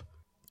guys up.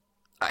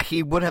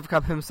 He would have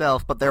come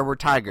himself, but there were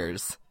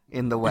tigers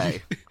in the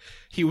way.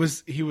 He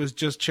was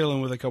just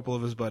chilling with a couple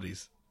of his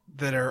buddies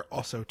that are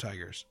also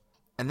tigers.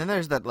 And then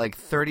there's that,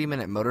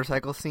 30-minute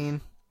motorcycle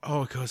scene.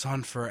 Oh, it goes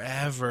on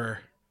forever.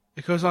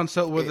 It goes on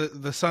so where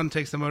the son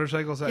takes the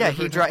motorcycle. Yeah,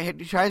 he tries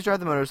to drive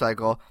the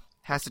motorcycle,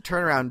 has to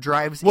turn around,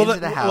 drives into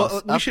the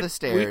house, the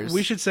stairs.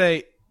 We should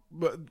say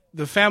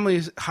the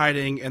family's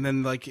hiding, and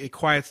then it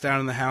quiets down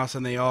in the house,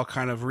 and they all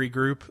kind of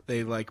regroup.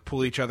 They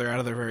pull each other out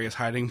of their various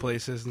hiding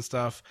places and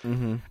stuff.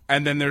 Mm-hmm.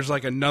 And then there's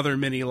another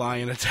mini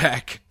lion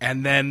attack,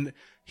 and then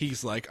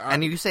he's like,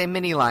 and you say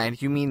mini lion,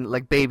 you mean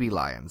baby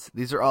lions?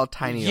 These are all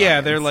tiny.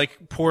 Yeah, lions. they're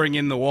pouring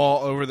in the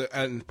wall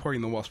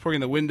pouring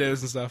the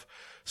windows and stuff.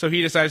 So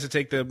he decides to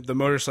take the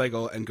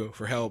motorcycle and go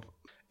for help,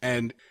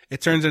 and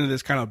it turns into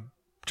this kind of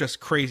just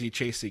crazy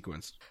chase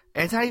sequence.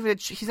 And it's not even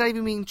he's not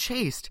even being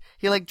chased.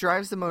 He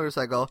drives the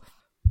motorcycle.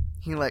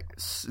 He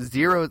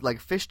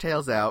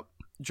fishtails out,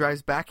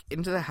 drives back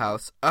into the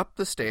house, up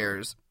the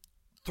stairs,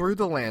 through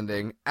the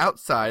landing,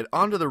 outside,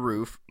 onto the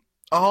roof,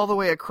 all the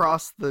way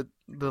across the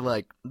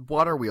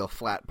water wheel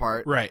flat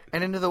part, right,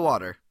 and into the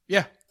water.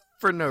 Yeah,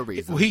 for no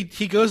reason. Well,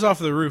 he goes off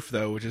the roof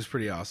though, which is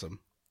pretty awesome.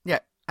 Yeah,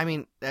 I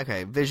mean,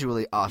 okay,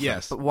 visually awesome.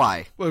 Yes, but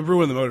why? Well, it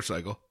ruined the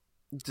motorcycle.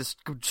 Just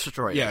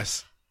destroyed.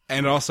 Yes.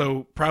 And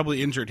also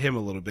probably injured him a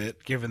little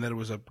bit, given that it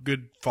was a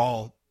good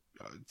fall,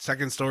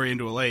 second story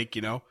into a lake,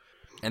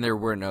 And there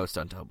were no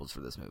stunt doubles for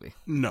this movie.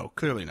 No,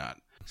 clearly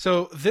not.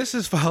 So this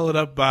is followed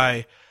up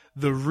by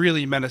the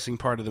really menacing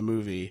part of the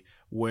movie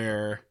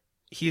where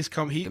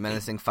the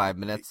menacing 5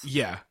 minutes?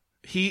 Yeah.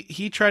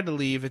 He tried to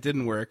leave, it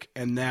didn't work,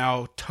 and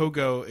now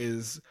Togo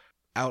is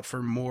out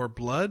for more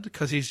blood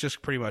because he's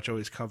just pretty much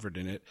always covered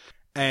in it.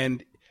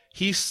 And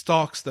he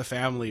stalks the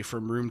family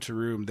from room to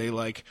room. They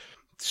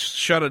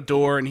shut a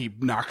door and he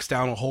knocks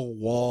down a whole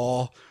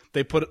wall.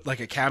 They put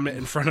a cabinet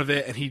in front of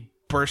it and he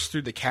bursts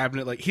through the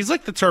cabinet. He's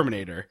like the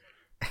Terminator.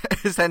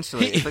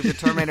 Essentially, it's like the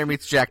Terminator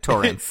meets Jack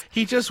Torrance.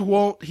 He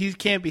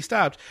can't be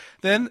stopped.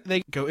 Then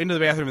they go into the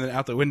bathroom and then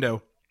out the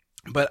window.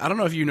 But I don't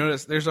know if you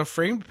noticed, there's a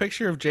framed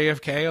picture of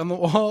JFK on the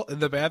wall in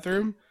the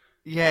bathroom.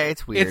 Yeah,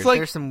 it's weird.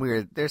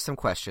 There's some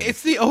questions.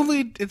 It's the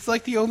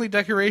only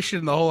decoration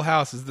in the whole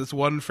house is this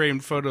one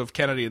framed photo of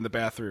Kennedy in the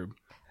bathroom.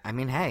 I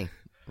mean, hey.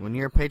 When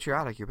you're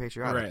patriotic, you're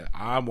patriotic. Right.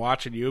 I'm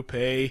watching you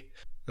pay.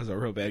 That was a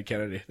real bad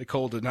Kennedy. The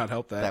cold did not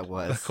help that. That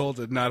was. The cold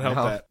did not help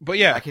that. But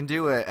yeah. I can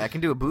do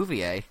a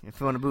Bouvier if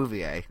you want a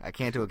Bouvier. I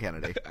can't do a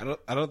Kennedy.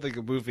 I don't think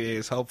a Bouvier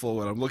is helpful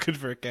when I'm looking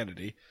for a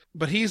Kennedy.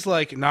 But he's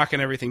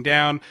knocking everything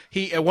down.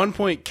 He at one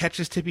point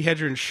catches Tippi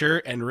Hedren's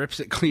shirt and rips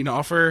it clean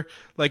off her.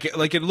 It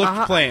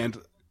looked planned,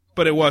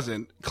 but it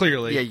wasn't,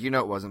 clearly. Yeah,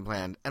 it wasn't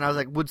planned. And I was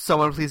like, would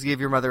someone please give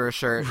your mother a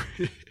shirt?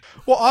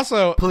 Well,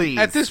 also, please.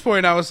 At this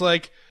point I was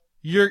like,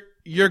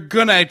 you're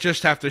gonna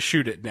just have to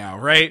shoot it now,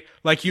 right?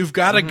 You've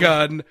got a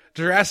gun,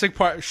 Jurassic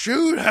Park,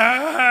 shoot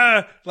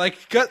her!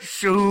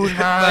 Shoot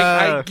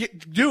her!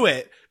 Do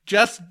it.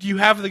 Just, you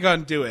have the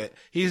gun, do it.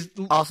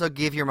 Also,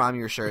 give your mom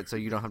your shirt so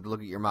you don't have to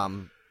look at your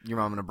mom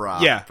in a bra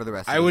for the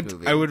rest of the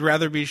movie. I would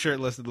rather be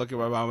shirtless than look at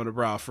my mom in a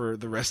bra for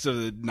the rest of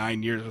the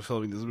 9 years of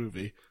filming this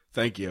movie.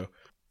 Thank you.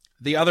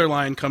 The other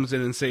line comes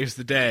in and saves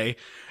the day,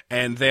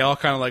 and they all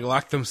kind of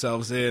lock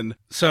themselves in.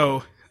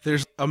 So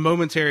there's a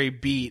momentary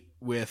beat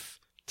with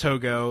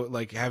Togo,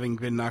 having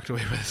been knocked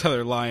away by this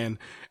other lion,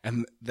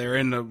 and they're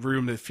in a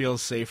room that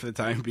feels safe for the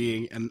time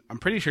being, and I'm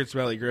pretty sure it's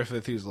Melly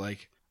Griffith who's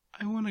like,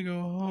 I want to go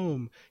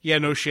home. Yeah,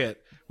 no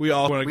shit. We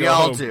all want to go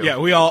home. Do. Yeah,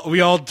 we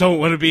all don't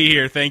want to be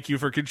here. Thank you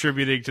for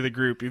contributing to the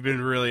group. You've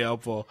been really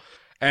helpful.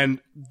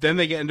 And then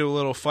they get into a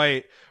little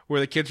fight where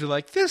the kids are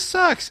like, this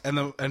sucks.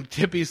 And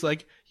Tippy's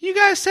like, you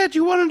guys said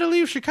you wanted to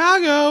leave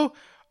Chicago.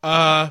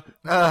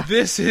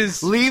 This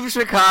is... Leave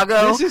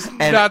Chicago this is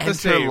not the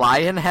same.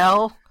 Lion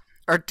Hell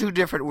are two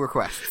different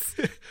requests.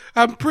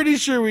 I'm pretty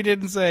sure we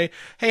didn't say,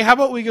 hey, how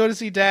about we go to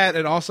see Dad,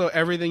 and also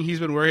everything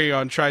he's been working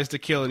on tries to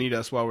kill and eat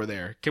us while we're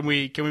there. Can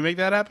we make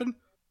that happen?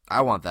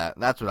 I want that.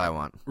 That's what I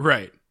want.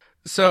 Right.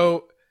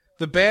 So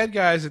the bad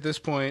guys at this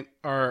point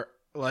are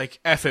like,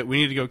 F it,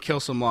 we need to go kill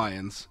some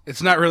lions.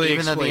 It's not really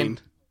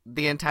explained.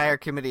 The entire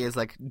committee is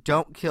like,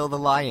 don't kill the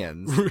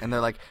lions. And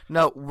they're like,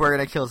 no, we're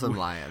going to kill some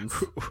lions.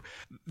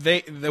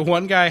 The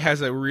one guy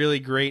has a really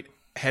great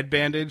head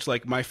bandage,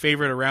 like my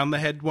favorite around the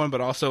head one,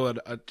 but also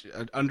a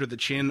under the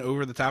chin,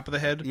 over the top of the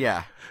head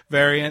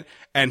variant.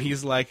 And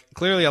he's like,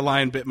 clearly a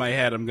lion bit my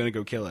head. I'm going to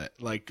go kill it.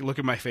 Like, look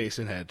at my face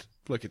and head.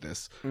 Look at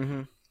this.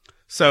 Mm-hmm.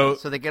 So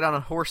they get on a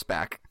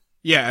horseback.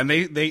 Yeah, and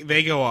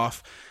they go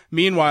off.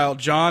 Meanwhile,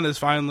 John has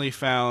finally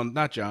found,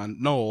 not John,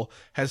 Noel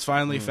has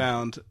finally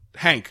found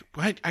Hank.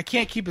 I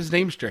can't keep his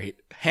name straight.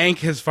 Hank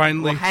has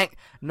finally... Well,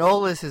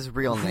 Noel is his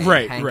real name.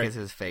 Right, Hank right. is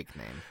his fake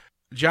name.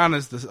 John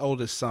is the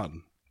oldest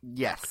son.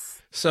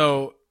 Yes.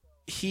 So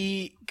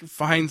he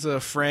finds a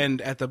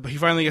friend he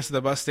finally gets to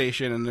the bus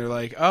station, and they're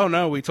like, oh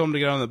no, we told him to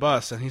get on the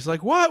bus. And he's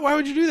like, what? Why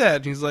would you do that?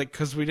 And he's like,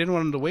 because we didn't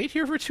want him to wait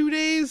here for 2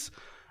 days.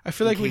 I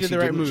feel like we did the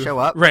right move. Show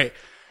up. Right.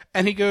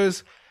 And he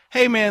goes,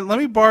 hey man, let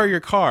me borrow your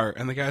car.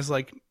 And the guy's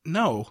like,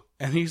 no.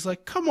 And he's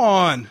like, come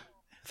on.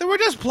 We're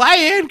just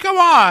playing. Come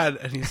on.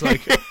 And he's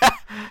like, they're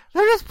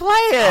just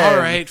playing. All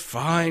right,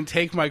 fine.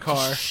 Take my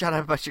car. Shut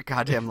up about your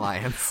goddamn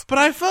lions. But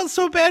I felt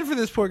so bad for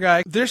this poor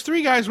guy. There's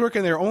 3 guys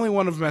working there. Only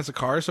one of them has a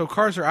car. So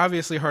cars are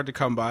obviously hard to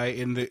come by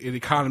in the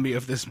economy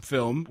of this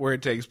film where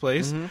it takes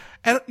place. Mm-hmm.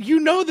 And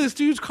you know this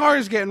dude's car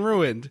is getting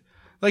ruined.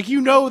 Like,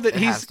 you know that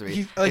he's like,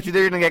 it's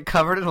either going to get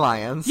covered in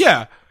lions.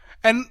 Yeah.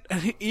 And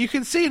you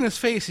can see in his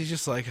face, he's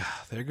just like,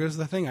 there goes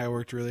the thing I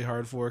worked really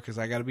hard for, because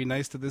I got to be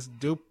nice to this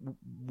dope,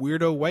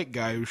 weirdo white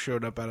guy who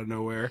showed up out of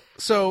nowhere.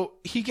 So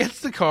he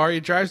gets the car, he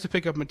drives to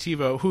pick up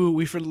Motivo, who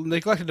we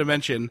neglected to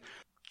mention,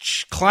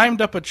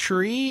 climbed up a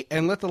tree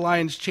and let the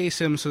lions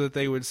chase him so that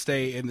they would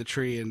stay in the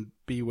tree and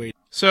be waiting.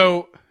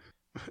 So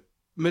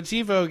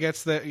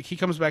Motivo he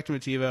comes back to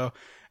Motivo,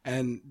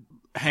 and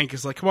Hank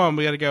is like, come on,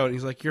 we got to go. And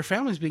he's like, your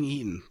family's being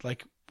eaten.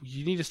 Like,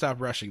 you need to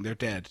stop rushing. They're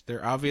dead.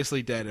 They're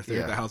obviously dead if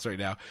they're at the house right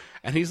now.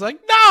 And he's like,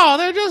 no,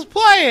 they're just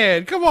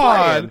playing. Come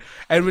on.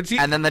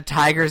 And then the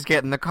tigers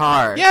get in the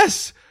car.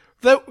 Yes.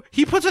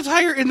 He puts a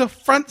tiger in the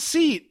front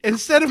seat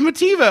instead of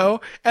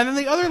Motivo, and then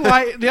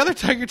the other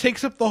tiger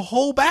takes up the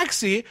whole back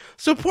seat,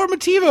 so poor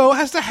Motivo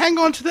has to hang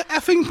on to the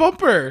effing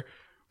bumper.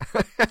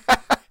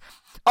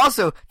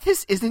 Also,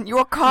 this isn't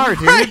your car,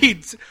 dude.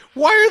 Right.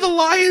 Why are the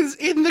lions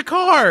in the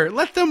car?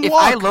 Let them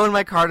walk. If I loan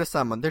my car to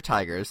someone, they're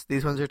tigers.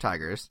 These ones are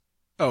tigers.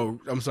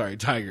 Oh, I'm sorry,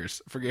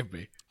 tigers. Forgive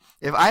me.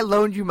 If I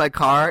loaned you my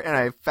car and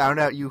I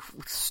found out you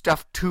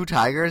stuffed 2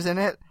 tigers in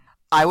it,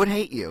 I would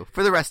hate you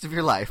for the rest of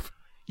your life,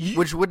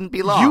 which wouldn't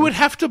be long. You would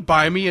have to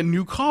buy me a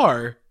new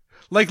car.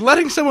 Like,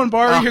 letting someone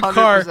borrow your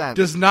car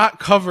does not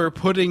cover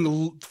putting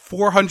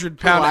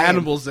 400-pound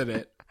animals in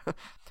it.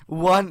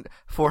 One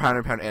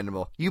 400-pound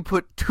animal. You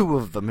put 2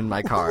 of them in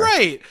my car.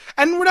 Right.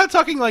 And we're not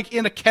talking like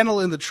in a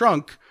kennel in the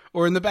trunk.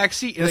 Or in the back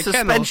seat in a kennel. The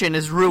suspension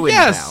is ruined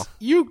now. Yes,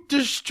 you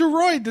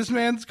destroyed this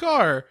man's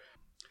car.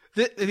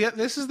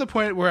 This is the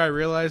point where I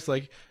realized,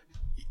 like,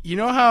 you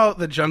know how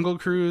the Jungle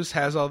Cruise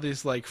has all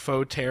these, like,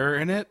 faux terror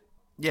in it?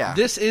 Yeah.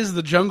 This is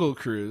the Jungle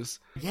Cruise.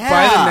 Yeah.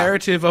 By the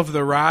narrative of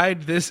the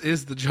ride, this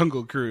is the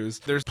Jungle Cruise.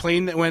 There's a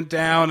plane that went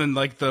down, and,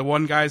 like, the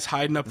one guy's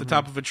hiding up the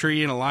top of a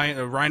tree, and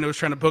a rhino's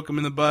trying to poke him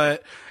in the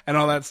butt, and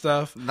all that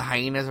stuff. The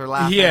hyenas are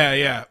laughing.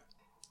 Yeah.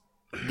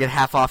 Get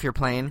half off your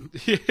plane.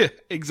 Yeah,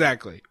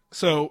 exactly.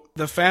 So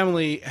the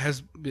family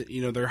has,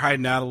 they're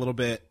hiding out a little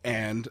bit,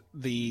 and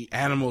the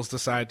animals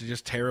decide to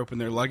just tear open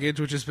their luggage,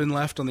 which has been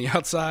left on the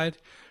outside.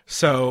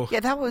 So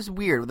yeah, that was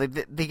weird.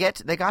 They got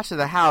to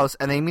the house,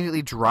 and they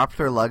immediately dropped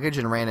their luggage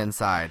and ran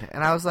inside.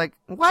 And I was like,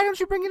 why don't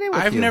you bring it in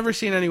with you? I've never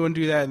seen anyone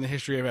do that in the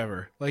history of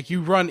ever. Like, you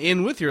run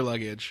in with your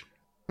luggage.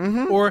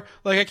 Mm-hmm. Or,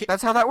 like,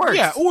 that's how that works.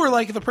 Yeah, or,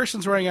 like, the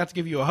person's running out to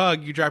give you a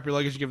hug, you drop your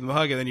luggage, you give them a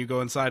hug, and then you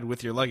go inside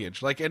with your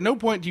luggage. Like, at no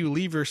point do you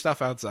leave your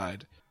stuff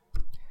outside.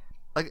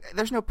 Like,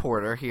 there's no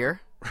porter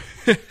here.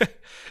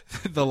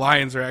 The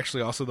lions are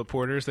actually also the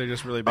porters. They're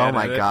just really bad Oh,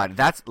 my at God.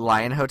 That's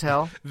Lion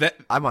Hotel?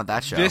 I want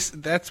that show.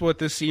 That's what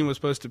this scene was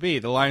supposed to be.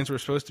 The lions were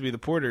supposed to be the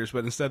porters,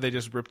 but instead they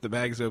just ripped the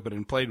bags open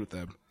and played with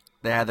them.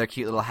 They had their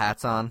cute little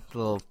hats on.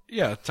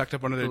 Tucked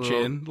up under their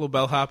chin. Little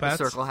bellhop hats.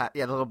 Circle hat.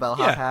 Yeah, the little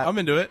bellhop hat. I'm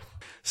into it.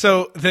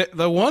 So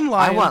the one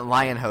lion... I want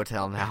Lion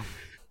Hotel now.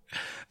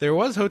 There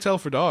was Hotel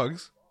for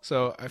Dogs,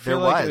 so I feel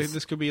like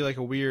this could be like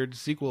a weird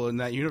sequel in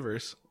that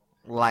universe.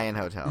 Lion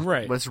Hotel.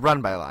 Right. But it's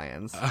run by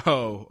lions.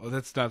 Oh,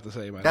 that's not the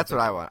same. That's what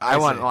I want. I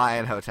want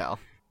Lion Hotel.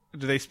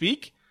 Do they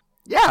speak?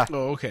 Yeah.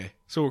 Oh, okay.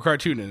 So we're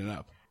cartooning it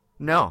up.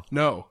 No.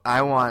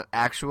 I want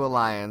actual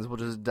lions. We'll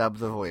just dub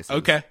the voices.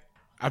 Okay.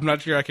 I'm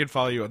not sure I can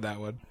follow you on that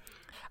one.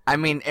 I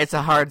mean, it's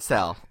a hard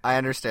sell. I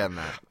understand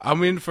that.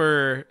 I'm in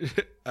for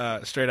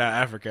Straight Out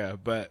Africa,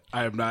 but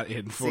I am not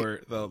in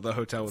for the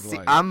Hotel with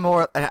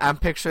Lions. I'm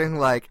picturing,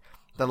 like,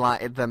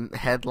 the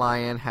head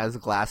lion has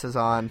glasses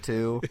on,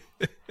 too.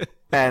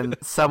 And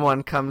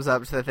someone comes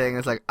up to the thing and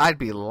is like, I'd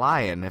be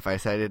lying if I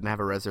said I didn't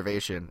have a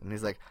reservation. And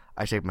he's like,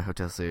 I take my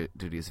hotel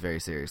duties very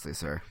seriously,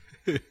 sir.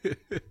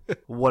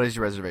 What is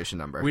your reservation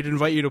number? We'd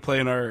invite you to play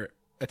in our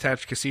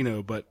attached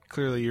casino, but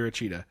clearly you're a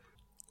cheetah.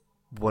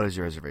 What is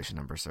your reservation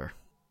number, sir?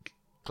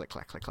 Click,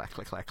 clack, click, clack,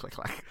 click, clack, click,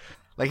 clack.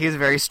 Like, he's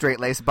very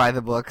straight-laced by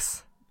the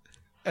books.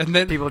 And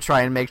then people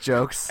try and make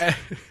jokes.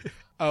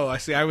 Oh, I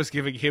see. I was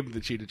giving him the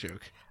cheetah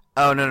joke.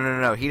 Oh,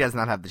 no. He does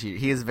not have the cheetah.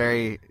 He is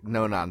very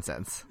no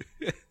nonsense.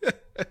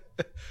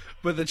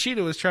 But the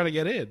cheetah was trying to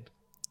get in.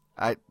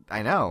 I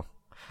know.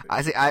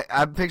 I see.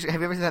 I picture.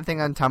 Have you ever seen that thing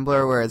on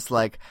Tumblr where it's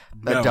like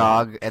a No,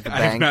 dog at the I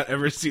bank? have not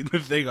ever seen the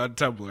thing on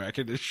Tumblr, I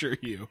can assure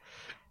you.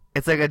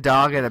 It's like a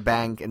dog at a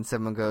bank, and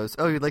someone goes,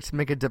 "Oh, you'd like to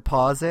make a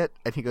deposit?"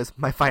 And he goes,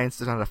 "My finance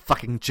is not a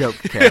fucking joke,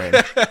 Karen."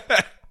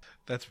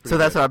 That's pretty So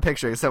that's good. what I'm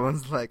picturing.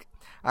 Someone's like,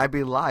 "I'd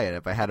be lying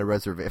if I had a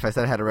if I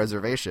said I had a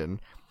reservation.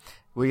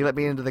 Will you let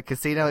me into the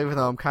casino even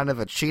though I'm kind of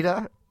a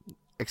cheetah?"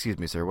 Excuse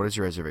me, sir. What is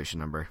your reservation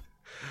number?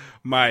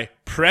 My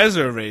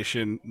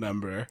preservation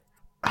number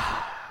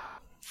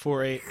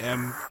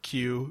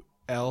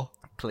 48MQL.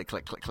 Click,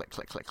 click, click, click,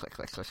 click, click, click,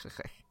 click, click, click,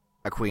 click.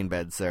 A queen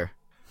bed, sir.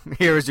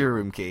 Here is your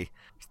room key.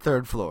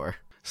 3rd floor.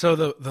 So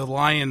the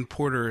lion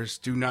porters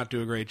do not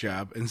do a great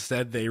job.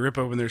 Instead, they rip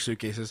open their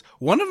suitcases.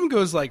 One of them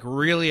goes like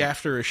really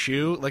after a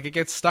shoe, like it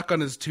gets stuck on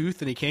his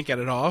tooth and he can't get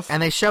it off.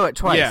 And they show it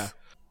twice. Yeah.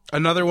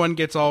 Another one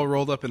gets all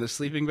rolled up in a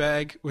sleeping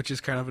bag, which is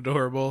kind of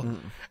adorable.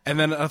 And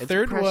then a It's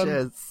third one,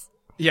 precious.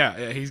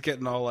 yeah, he's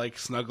getting all like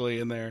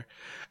snuggly in there.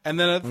 And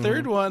then a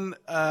third one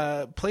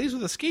plays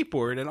with a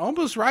skateboard and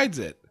almost rides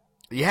it.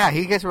 Yeah,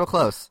 he gets real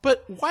close.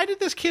 But why did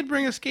this kid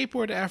bring a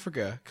skateboard to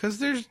Africa? Because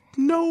there's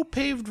no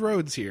paved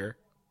roads here.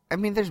 I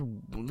mean,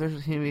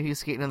 he's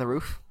skating on the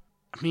roof.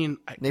 I mean,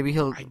 Maybe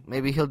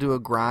he'll do a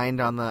grind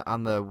on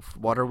the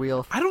water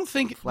wheel. I don't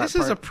think Flat this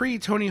is a part.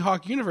 pre-Tony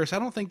Hawk universe. I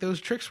don't think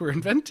those tricks were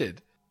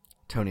invented.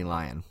 Tony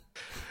Lion.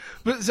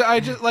 But so I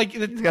just like,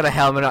 He's got a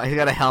helmet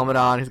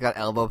on. He's got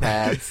elbow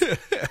pads.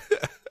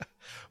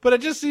 but it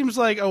just seems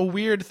like a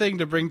weird thing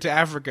to bring to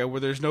Africa where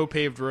there's no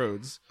paved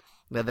roads.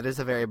 Yeah, that is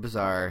a very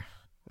bizarre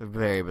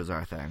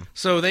thing.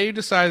 So they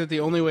decide that the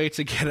only way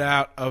to get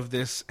out of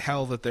this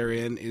hell that they're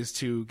in is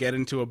to get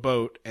into a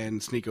boat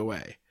and sneak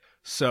away.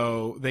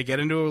 So they get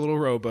into a little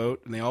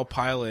rowboat and they all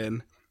pile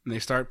in and they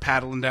start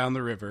paddling down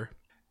the river.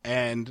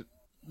 And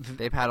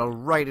They paddle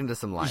right into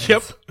some lions.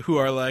 yep, who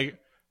are like,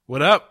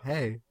 "What up?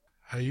 Hey,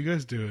 How you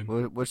guys doing?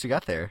 what you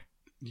got there?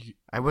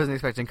 I wasn't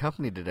expecting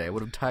company today. I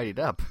would have tidied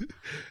up.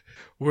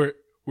 We're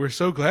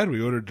so glad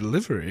we ordered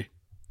delivery.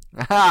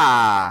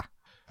 Ha!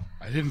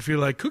 I didn't feel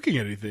like cooking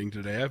anything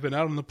today. I've been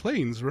out on the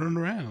plains running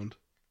around."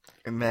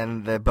 And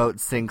then the boat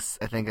sinks.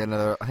 I think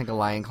a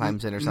lion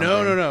climbs in or something.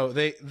 No.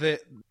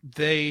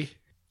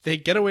 They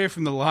get away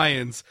from the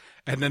lions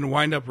and then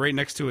wind up right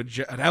next to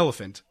an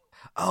elephant.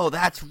 Oh,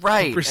 that's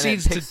right.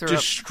 Proceeds and it picks to her up.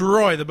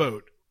 destroy the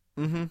boat.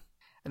 Mm-hmm.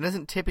 And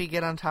doesn't Tippy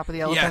get on top of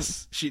the elephant?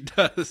 Yes, she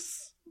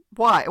does.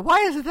 Why? Why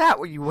is that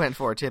what you went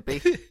for,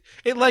 Tippy?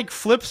 It like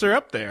flips her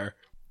up there.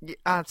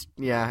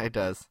 Yeah, it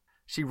does.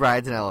 She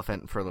rides an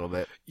elephant for a little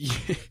bit.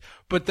 Yeah,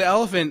 but the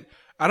elephant,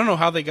 I don't know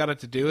how they got it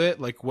to do it,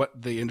 like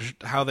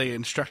how they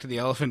instructed the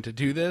elephant to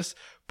do this,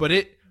 but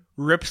it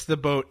rips the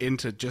boat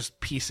into just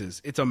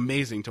pieces. It's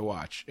amazing to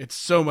watch. It's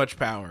so much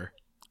power.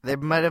 They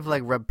might have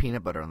like rubbed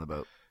peanut butter on the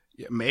boat.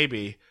 Yeah,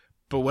 maybe,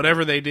 but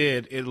whatever they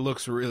did, it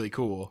looks really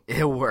cool.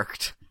 It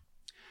worked.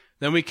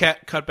 Then we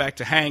cut back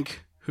to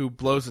Hank, who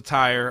blows a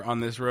tire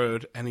on this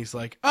road, and he's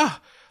like,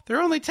 there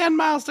are only 10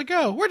 miles to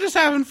go. We're just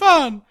having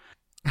fun.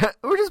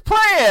 We're just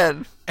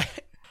playing.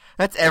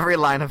 That's every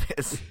line of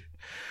his.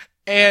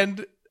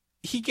 And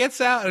he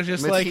gets out and is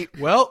just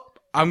well,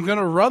 I'm going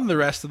to run the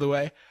rest of the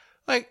way.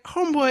 Like,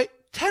 homeboy,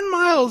 10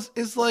 miles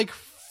is like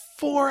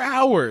 4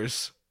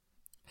 hours.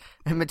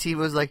 And Mativa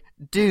was like,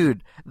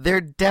 dude,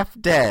 they're deaf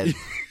dead.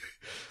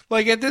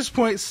 Like, at this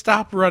point,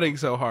 stop running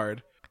so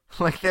hard.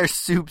 Like, their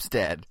soup's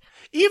dead.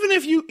 Even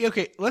if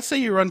let's say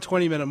you run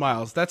 20-minute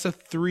miles, that's a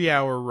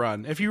 3-hour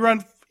run. If you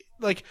run,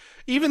 like,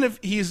 even if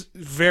he's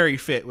very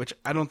fit, which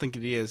I don't think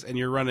he is, and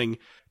you're running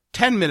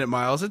 10-minute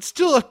miles, it's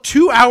still a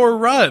 2-hour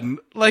run.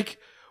 Like,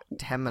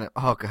 10-minute,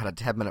 oh god, a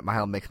 10-minute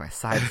mile makes my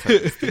sides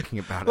hurt just thinking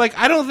about it. like,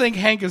 I don't think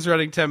Hank is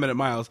running 10-minute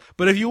miles,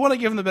 but if you want to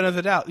give him the benefit of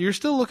the doubt, you're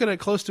still looking at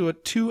close to a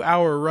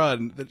 2-hour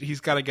run that he's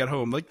got to get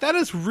home. Like, that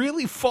is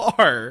really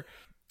far.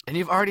 And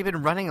you've already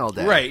been running all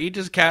day. Right, he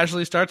just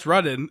casually starts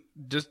running,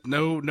 just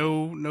no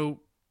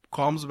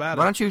qualms about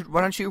Why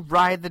don't you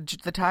ride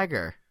the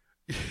tiger?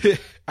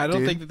 it. I don't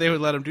Dude. think that they would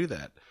let him do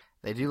that.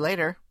 They do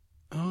later.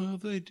 Oh,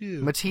 they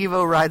do.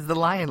 Motivo rides the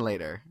lion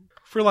later.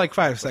 For like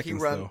 5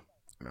 seconds, run- though.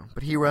 No,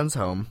 but he runs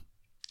home.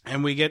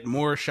 And we get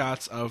more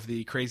shots of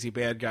the crazy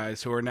bad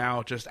guys who are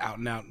now just out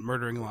and out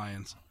murdering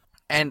lions.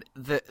 And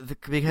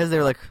because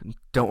they're like,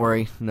 don't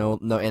worry, no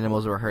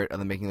animals were hurt on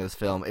the making of this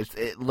film.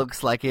 It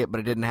looks like it,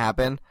 but it didn't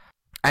happen.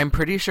 I'm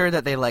pretty sure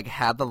that they like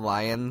had the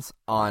lions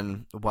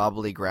on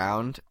wobbly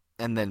ground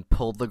and then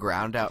pulled the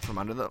ground out from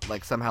under them,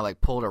 like somehow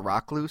like pulled a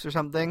rock loose or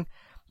something,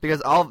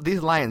 because all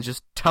these lions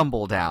just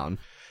tumble down.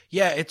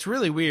 Yeah, it's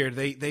really weird.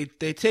 They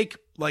take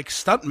like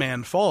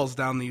stuntman falls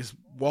down these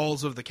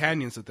walls of the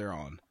canyons that they're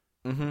on.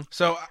 Mm-hmm.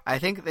 So I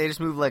think they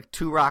just moved like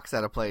 2 rocks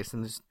out of place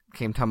and just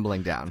came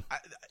tumbling down.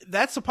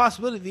 that's a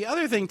possibility. The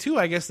other thing too,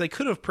 I guess they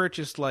could have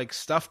purchased like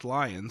stuffed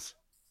lions.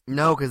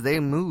 No, because they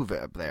move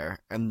up there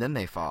and then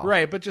they fall.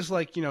 Right, but just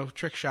like,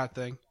 trick shot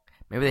thing.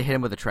 Maybe they hit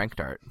him with a trank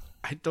dart.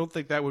 I don't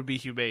think that would be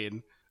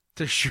humane.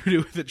 To shoot it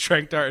with a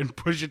tranq dart and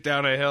push it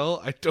down a hill?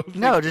 I don't think...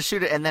 No, just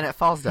shoot it and then it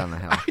falls down the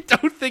hill. I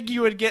don't think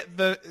you would get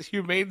the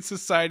Humane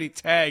Society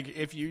tag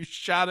if you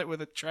shot it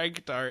with a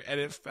tranq dart and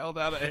it fell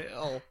down a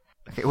hill.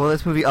 Okay, well,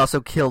 this movie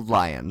also killed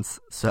lions,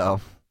 so...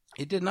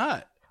 It did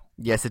not.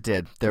 Yes, it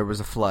did. There was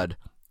a flood,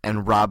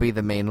 and Robbie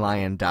the main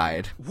lion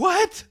died.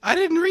 What? I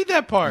didn't read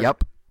that part.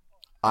 Yep.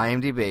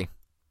 IMDb.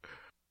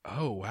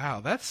 Oh, wow.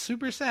 That's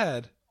super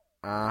sad.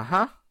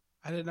 Uh-huh.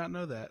 I did not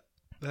know that.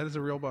 That is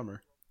a real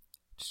bummer.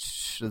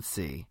 Let's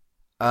see.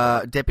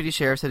 Deputy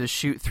sheriff said to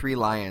shoot 3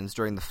 lions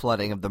during the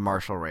flooding of the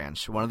Marshall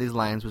Ranch. One of these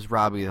lions was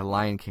Robbie, the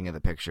Lion King of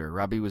the picture.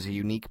 Robbie was a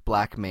unique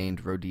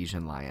black-maned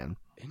Rhodesian lion.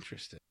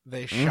 Interesting.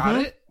 They shot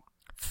it?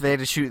 They had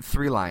to shoot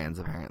 3 lions,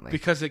 apparently.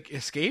 Because it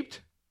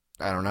escaped?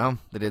 I don't know.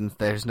 They didn't.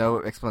 There's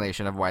no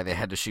explanation of why they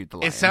had to shoot the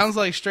lions. It sounds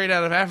like Straight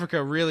Out of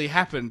Africa really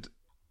happened.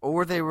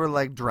 Or they were,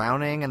 like,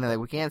 drowning, and they're like,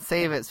 we can't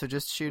save it, so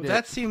just shoot it.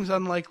 That seems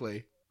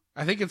unlikely.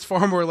 I think it's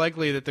far more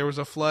likely that there was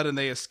a flood and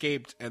they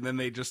escaped, and then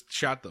they just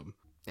shot them.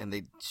 And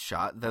they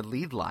shot the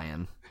lead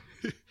lion.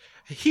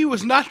 He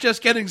was not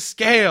just getting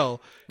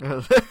scale.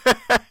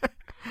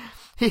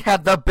 He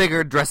had the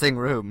bigger dressing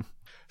room.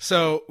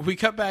 So we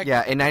cut back. Yeah,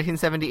 in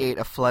 1978,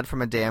 a flood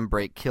from a dam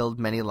break killed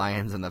many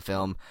lions in the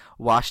film,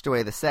 washed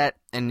away the set,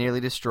 and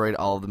nearly destroyed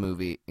all of the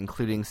movie,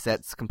 including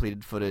sets,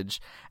 completed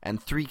footage,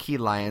 and 3 key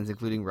lions,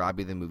 including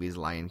Robbie the movie's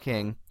Lion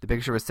King. The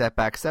picture was set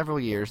back several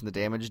years, and the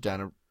damage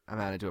done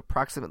amounted to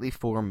approximately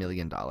 $4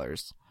 million.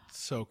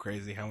 So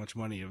crazy how much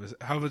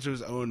of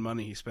his own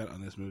money he spent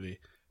on this movie.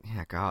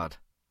 Yeah, God.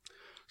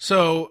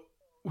 So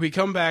we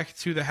come back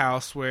to the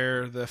house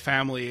where the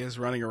family is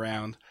running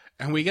around,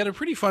 and we get a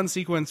pretty fun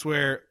sequence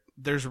where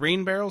there's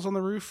rain barrels on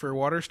the roof for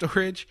water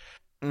storage,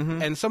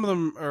 and some of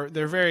them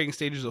they're varying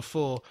stages of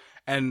full,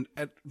 and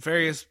at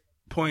various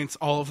points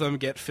all of them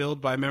get filled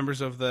by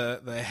members of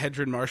the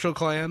Hedren Marshall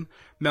clan.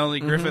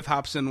 Melanie Griffith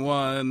hops in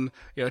one,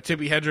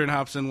 Tippi Hedren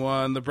hops in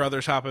one, the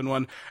brothers hop in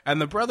one,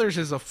 and the brothers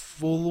is a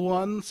full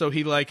one, so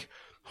he like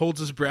holds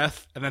his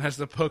breath and then has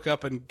to poke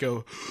up and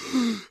go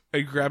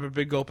and grab a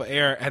big gulp of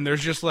air, and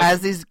there's just like,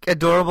 as these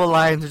adorable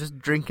lions are just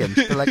drinking,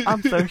 they're like,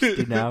 I'm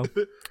thirsty now.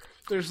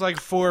 There's like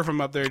 4 of them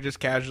up there just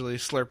casually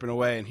slurping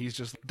away, and he's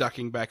just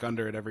ducking back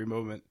under at every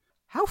moment.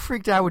 How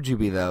freaked out would you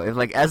be, though, if,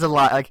 like, as a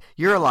lion, like,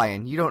 you're a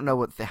lion, you don't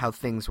know how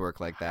things work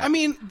like that. I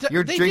mean,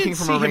 you're they drinking did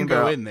from see a him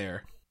rainbow. go in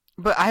there.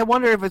 But I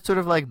wonder if it's sort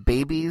of like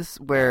babies,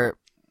 where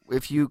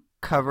if you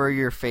cover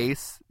your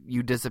face,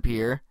 you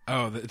disappear.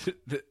 Oh,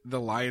 the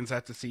lions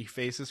have to see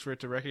faces for it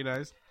to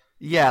recognize?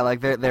 Yeah,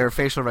 like their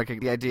facial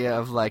recognition, the idea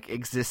of, like,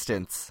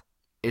 existence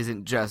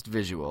isn't just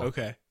visual.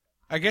 Okay.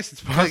 I guess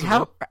it's possible.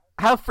 Like,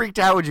 how freaked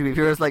out would you be if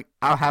you were just like,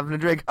 I'm having a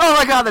drink. Oh,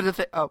 my God, there's a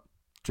thing. Oh,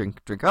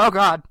 drink. Oh,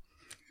 God.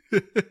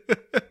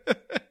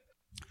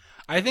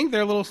 I think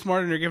they're a little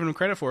smarter than they're giving them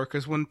credit for,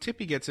 because when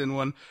Tippi gets in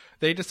one,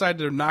 they decide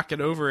to knock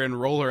it over and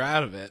roll her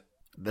out of it.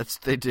 That's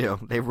what they do.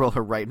 They roll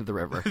her right into the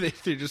river.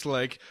 They're just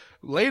like,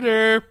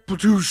 later,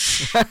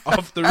 patoosh,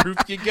 off the roof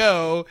you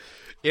go,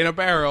 in a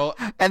barrel.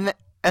 And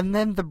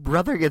then the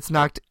brother gets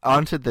knocked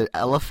onto the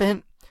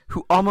elephant,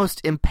 who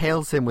almost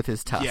impales him with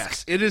his tusk.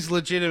 Yes, it is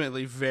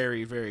legitimately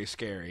very, very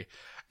scary.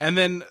 And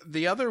then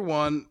the other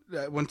one,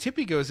 when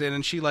Tippi goes in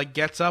and she like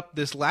gets up,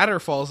 this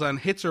ladder falls on,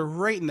 hits her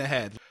right in the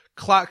head.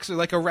 Clocks her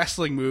like a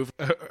wrestling move.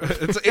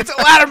 It's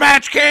a ladder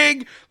match,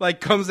 King!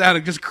 Like comes down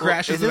and just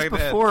crashes. Is this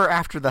before or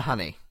after the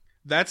honey?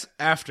 That's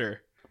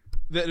after.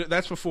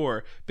 That's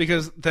before,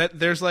 because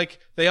there's like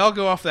they all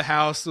go off the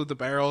house with the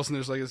barrels, and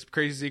there's like this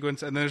crazy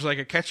sequence, and there's like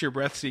a catch your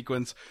breath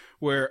sequence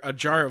where a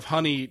jar of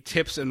honey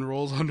tips and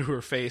rolls onto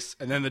her face,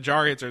 and then the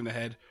jar hits her in the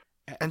head,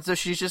 and so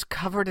she's just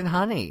covered in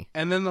honey,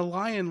 and then the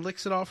lion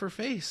licks it off her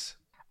face.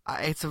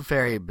 It's a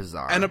very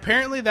bizarre. And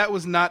apparently that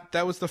was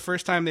the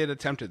first time they had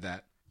attempted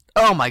that.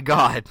 Oh my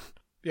God!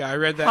 Yeah, I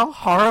read that. How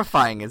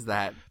horrifying is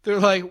that? They're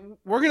like,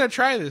 we're gonna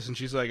try this, and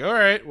she's like, all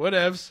right,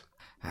 whatevs.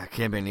 That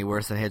can't be any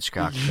worse than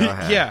Hitchcock. Go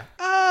ahead. Yeah.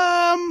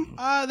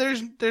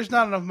 There's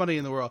not enough money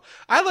in the world.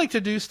 I like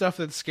to do stuff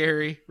that's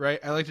scary, right?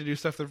 I like to do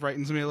stuff that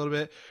frightens me a little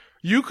bit.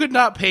 You could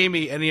not pay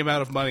me any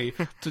amount of money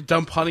to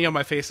dump honey on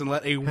my face and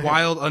let a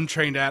wild,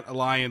 untrained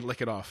lion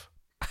lick it off.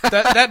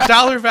 That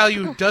dollar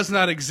value does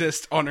not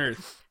exist on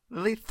Earth.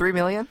 Really? $3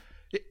 million?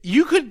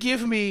 You could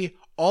give me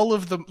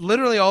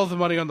literally all of the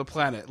money on the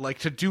planet, like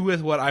to do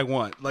with what I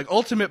want, like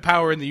ultimate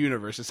power in the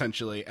universe,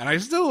 essentially, and I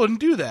still wouldn't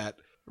do that.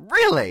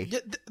 Really?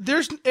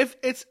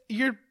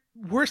 You're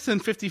worse than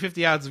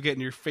 50-50 odds of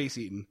getting your face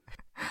eaten.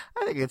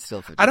 I think it's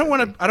still 50-50. I don't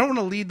want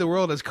to lead the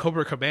world as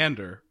Cobra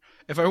Commander.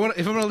 If I'm going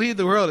to lead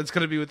the world, it's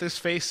going to be with this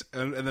face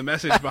and the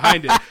message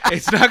behind it.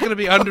 It's not going to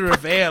be under a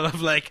veil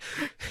of like,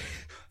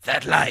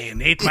 that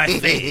lion ate my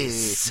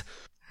face.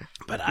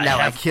 But I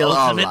have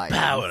ultimate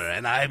power,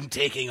 and I'm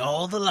taking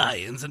all the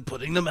lions and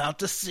putting them out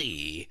to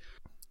sea.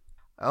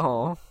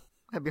 Oh,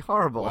 that'd be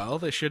horrible. Well,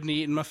 they shouldn't have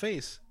eaten my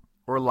face.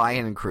 Or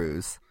Lion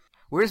Cruise.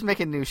 We're just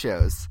making new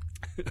shows.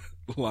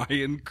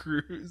 Lion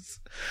Cruise.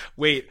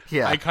 Wait,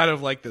 yeah. I kind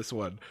of like this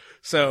one.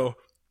 So,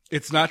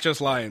 it's not just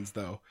lions,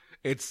 though.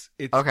 It's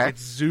okay.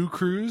 It's Zoo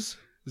Cruise.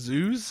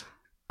 Zoos.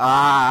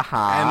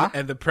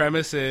 And the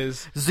premise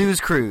is...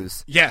 Zoo's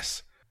Cruise.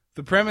 Yes.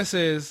 The premise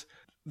is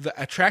the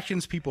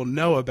attractions people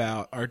know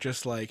about are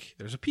just like,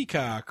 there's a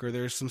peacock or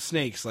there's some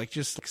snakes, like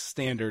just like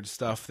standard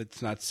stuff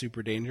that's not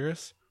super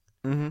dangerous.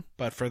 Mm-hmm.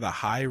 But for the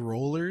high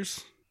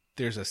rollers,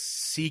 there's a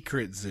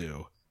secret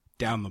zoo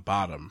down the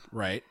bottom,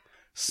 right?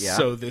 Yeah.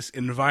 So this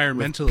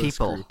environmentalist With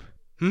people.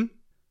 group...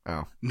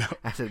 Oh. No.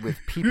 I said with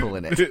people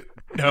in it.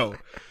 No.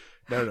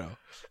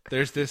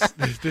 There's this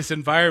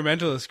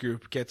environmentalist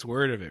group gets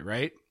word of it,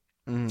 right?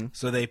 Mm-hmm.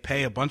 So they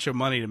pay a bunch of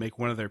money to make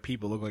one of their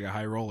people look like a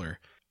high roller,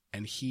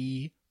 and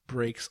he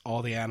breaks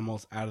all the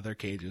animals out of their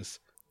cages,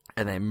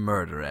 And they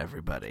murder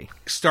everybody.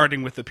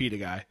 starting with the PETA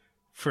guy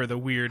for the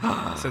weird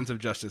sense of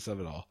justice of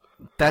it all.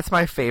 That's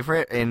my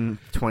favorite in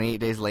 28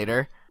 Days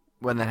Later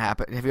when that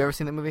happened. Have you ever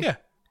seen that movie? Yeah.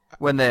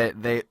 When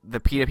the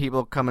PETA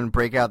people come and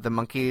break out the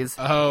monkeys,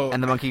 Oh,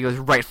 and the monkey goes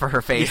right for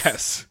her face.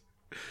 yes.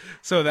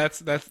 So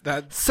that's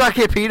Suck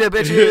it, PETA,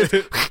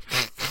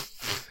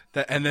 bitches!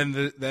 that, and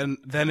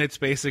then it's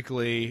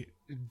basically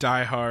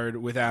Die Hard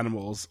with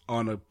animals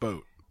on a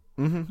boat.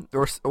 Mm-hmm.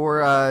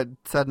 Or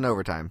sudden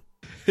overtime.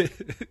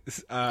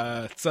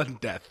 Sudden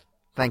death.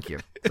 Thank you.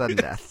 Sudden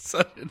death.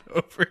 Sudden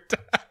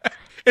overtime.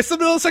 It's the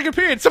middle of the second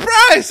period.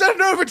 Surprise!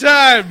 Sudden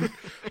overtime!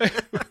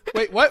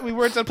 Wait, what? We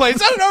weren't done playing.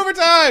 Sudden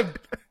overtime!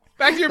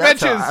 Back to your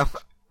That's benches! how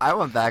I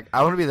want that.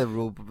 I want to be the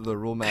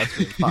rule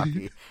master of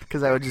hockey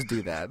because I would just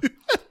do that.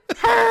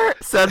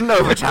 Sudden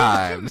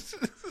overtime.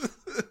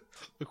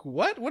 Like,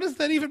 what? What does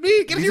that even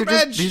mean? Get to your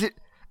bench!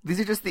 These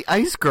are just the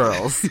ice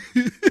girls.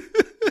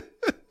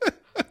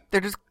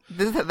 They're just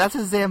that's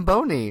a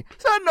Zamboni.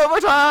 Sudden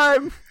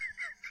overtime.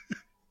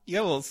 You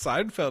got a little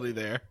Seinfeldy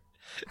there.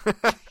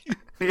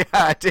 Yeah,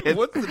 I did.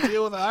 What's the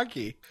deal with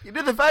hockey? You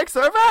did the fact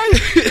survey.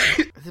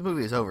 The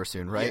movie is over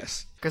soon, right?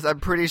 Yes. Because I'm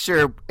pretty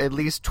sure at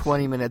least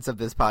 20 minutes of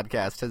this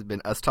podcast has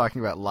been us talking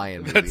about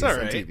lion movies That's all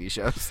and right. TV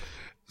shows.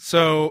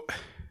 So,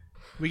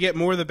 we get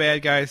more of the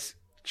bad guys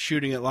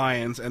shooting at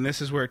lions, and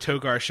this is where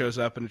Togar shows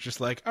up, and it's just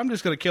like, I'm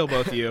just going to kill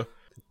both of you.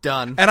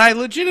 Done. And I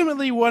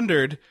legitimately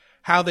wondered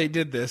how they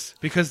did this,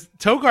 because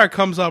Togar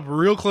comes up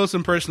real close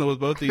and personal with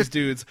both these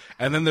dudes,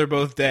 and then they're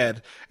both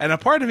dead. And a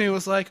part of me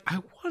was like, I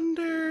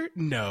wonder...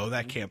 No,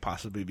 that can't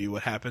possibly be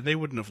what happened. They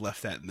wouldn't have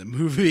left that in the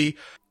movie.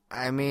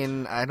 I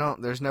mean,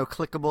 there's no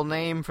clickable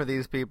name for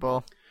these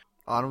people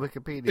on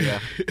Wikipedia.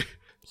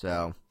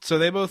 So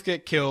they both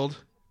get killed,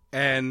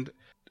 and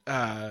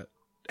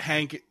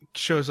Hank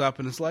shows up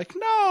and is like,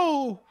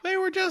 no, they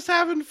were just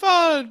having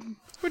fun.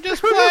 We're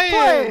just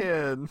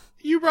playing.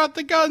 You brought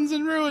the guns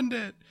and ruined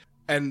it.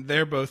 And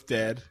they're both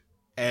dead.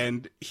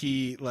 And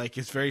he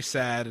is very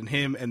sad, and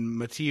him and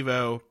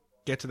Motivo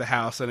get to the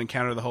house and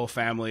encounter the whole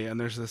family, and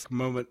there's this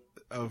moment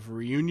of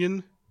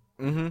reunion.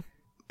 Mm-hmm.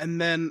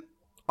 And then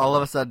all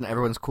of a sudden,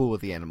 everyone's cool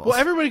with the animals. well,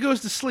 everybody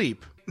goes to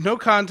sleep. No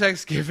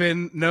context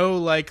given, no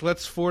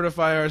let's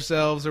fortify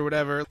ourselves or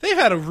whatever. They've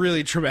had a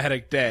really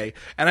traumatic day.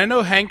 And I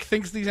know Hank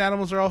thinks these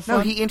animals are all fun.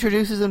 No, he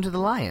introduces them to the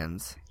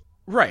lions.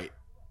 Right.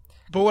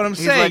 But what I'm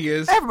He's saying like,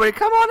 is... everybody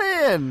come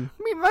on in!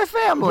 Meet my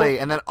family!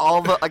 And then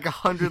all the,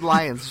 100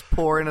 lions just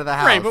pour into the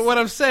house. Right, but what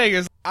I'm saying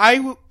is,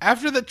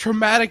 after the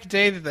traumatic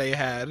day that they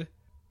had,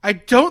 I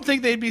don't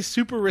think they'd be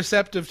super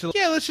receptive to,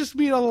 let's just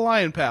meet all the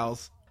lion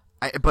pals.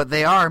 But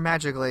they are,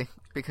 magically,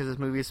 because this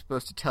movie is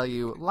supposed to tell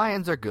you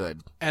lions are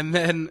good. And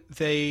then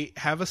they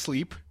have a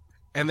sleep,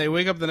 and they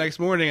wake up the next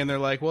morning, and they're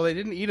like, well, they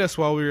didn't eat us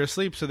while we were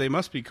asleep, so they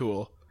must be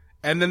cool.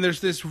 And then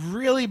there's this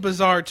really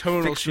bizarre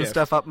tonal Fiction shift.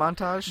 stuff up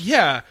montage?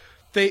 Yeah.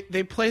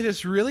 They play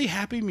this really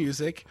happy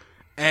music,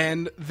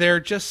 and they're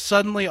just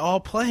suddenly all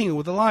playing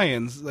with the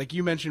lions. Like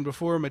you mentioned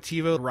before,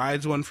 Motivo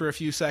rides one for a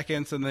few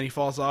seconds, and then he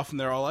falls off, and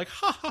they're all like,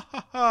 ha ha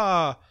ha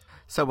ha.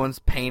 Someone's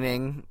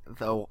painting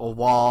a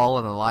wall,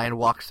 and the lion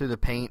walks through the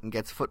paint and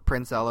gets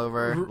footprints all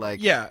over.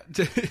 Yeah.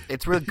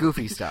 It's real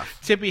goofy stuff.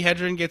 Tippi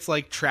Hedren gets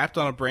trapped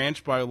on a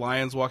branch by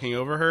lions walking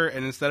over her,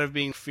 and instead of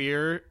being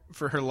fear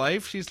for her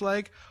life, she's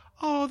like,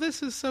 oh,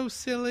 this is so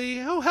silly.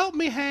 Oh, help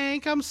me,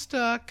 Hank. I'm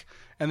stuck.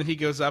 And then he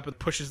goes up and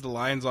pushes the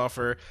lions off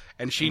her,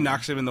 and she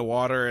knocks him in the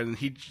water, and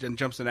he then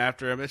jumps in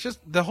after him. It's just,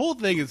 the whole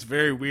thing is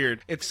very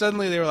weird. It's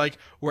suddenly they were like,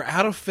 we're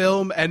out of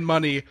film and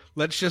money.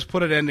 Let's just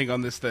put an ending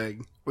on this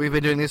thing. We've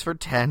been doing this for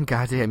 10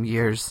 goddamn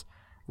years.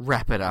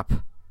 Wrap it up.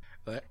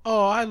 Like,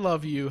 oh, I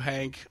love you,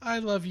 Hank. I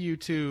love you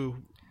too.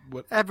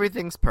 What?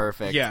 Everything's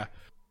perfect. Yeah.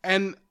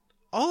 And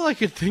all I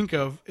could think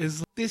of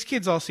is these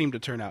kids all seem to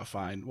turn out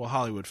fine. Well,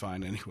 Hollywood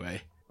fine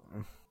anyway.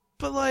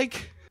 But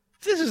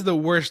this is the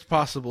worst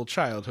possible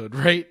childhood,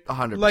 right?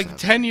 100%.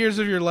 10 years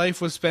of your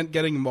life was spent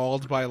getting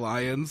mauled by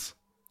lions.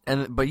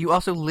 But you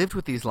also lived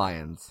with these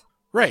lions.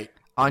 Right.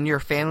 On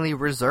your family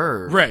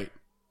reserve. Right.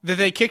 That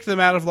they kicked them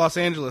out of Los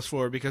Angeles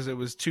for because it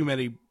was too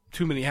many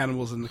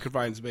animals in the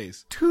confined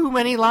space. Too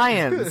many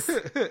lions.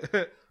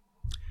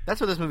 That's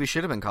what this movie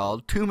should have been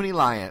called. Too Many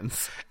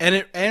Lions. And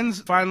it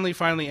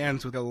finally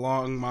ends with a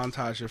long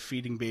montage of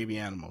feeding baby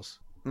animals.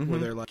 Where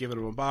they're giving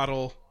them a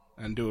bottle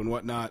and doing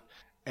whatnot.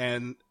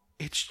 And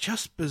it's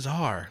just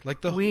bizarre.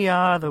 We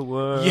are the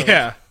world.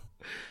 Yeah.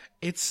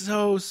 It's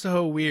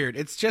so weird.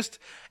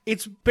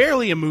 It's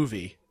barely a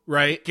movie,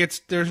 right?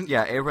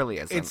 Yeah, it really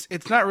is.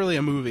 It's not really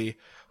a movie,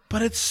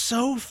 but it's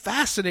so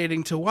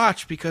fascinating to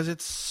watch because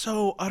it's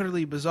so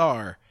utterly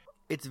bizarre.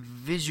 It's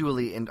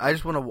visually, and I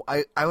just want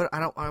to. I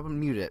would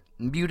mute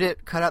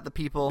it, cut out the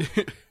people,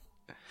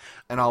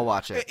 and I'll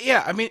watch it.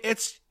 Yeah, I mean,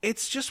 it's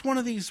just one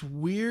of these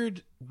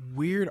weird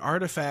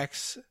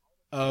artifacts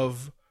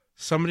of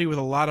somebody with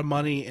a lot of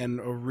money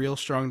and a real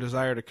strong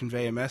desire to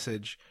convey a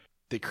message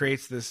that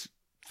creates this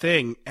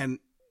thing, and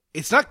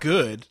it's not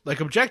good.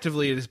 Like,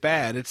 objectively, it is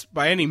bad. It's,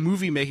 by any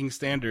movie-making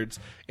standards,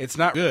 it's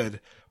not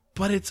good.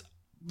 But it's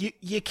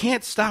you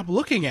can't stop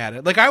looking at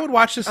it. Like, I would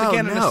watch this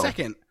again in a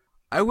second.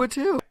 I would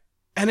too.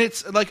 And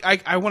it's like,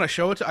 I want to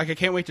show it to, like, I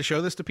can't wait to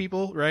show this to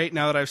people, right?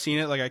 Now that I've seen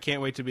it, like, I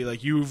can't wait to be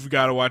like, you've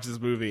got to watch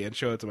this movie and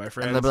show it to my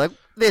friends. And they'll be like,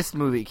 this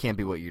movie can't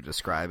be what you're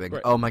describing.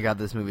 Right. Oh my god,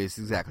 this movie is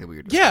exactly what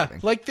you're describing.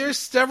 Yeah, like, there's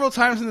several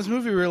times in this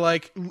movie where,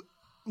 like,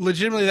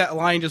 legitimately that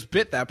lion just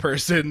bit that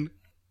person,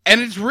 and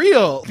it's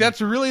real.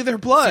 That's really their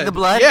blood. See the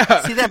blood?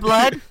 Yeah. See that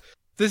blood?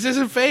 This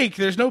isn't fake.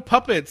 There's no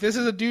puppets. This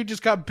is a dude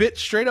just got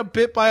straight up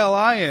bit by a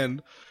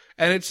lion.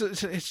 And it's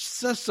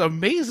just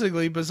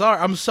amazingly bizarre.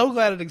 I'm so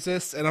glad it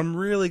exists, and I'm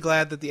really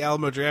glad that the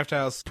Alamo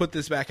Drafthouse put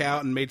this back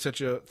out and made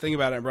such a thing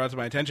about it and brought it to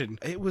my attention.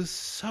 It was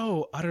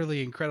so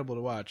utterly incredible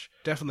to watch.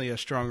 Definitely a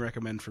strong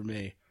recommend for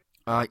me.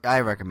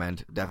 I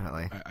recommend,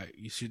 definitely.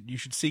 You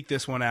should seek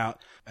this one out.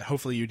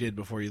 Hopefully you did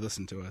before you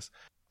listened to us.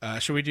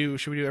 Should we do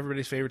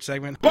everybody's favorite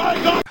segment?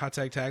 Hot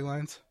tag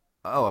taglines.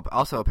 Oh,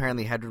 also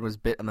apparently Hedren was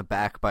bit on the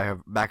back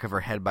of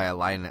her head by a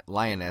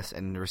lioness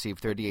and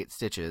received 38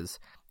 stitches.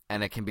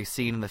 And it can be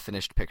seen in the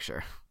finished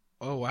picture.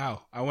 Oh,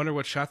 wow. I wonder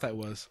what shot that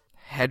was.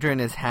 Hedren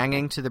is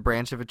hanging to the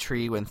branch of a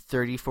tree when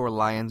 34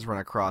 lions run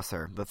across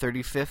her. The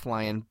 35th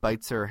lion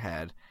bites her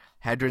head.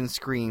 Hedren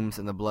screams,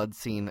 and the blood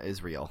scene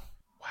is real.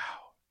 Wow.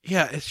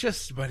 Yeah, it's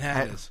just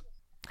bananas.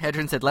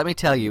 Hedren said, "Let me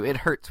tell you, it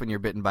hurts when you're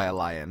bitten by a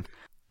lion.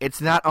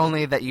 It's not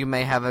only that you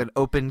may have an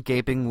open,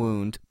 gaping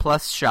wound,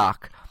 plus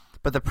shock,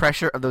 but the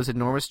pressure of those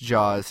enormous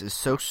jaws is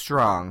so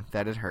strong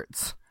that it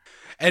hurts."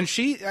 And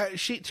she,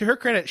 to her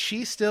credit,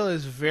 she still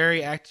is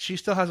very active. She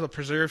still has a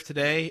preserve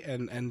today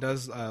and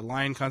does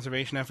lion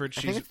conservation efforts.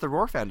 I think it's the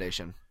Roar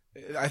Foundation.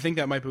 I think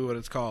that might be what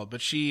it's called. But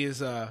she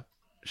is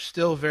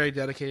still very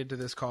dedicated to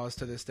this cause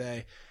to this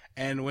day.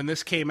 And when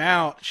this came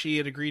out, she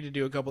had agreed to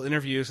do a couple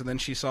interviews, and then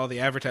she saw the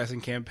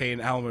advertising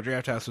campaign Alamo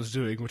Drafthouse was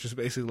doing, which is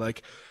basically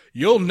like,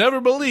 you'll never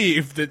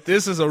believe that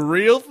this is a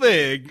real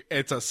thing.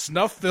 It's a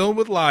snuff film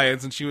with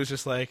lions. And she was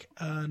just like,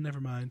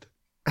 never mind.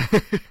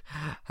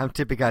 I'm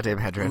Tippy goddamn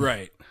Hedren.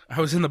 Right.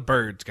 I was in the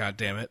birds,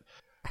 goddammit.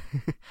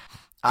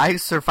 I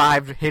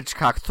survived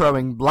Hitchcock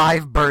throwing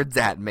live birds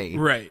at me.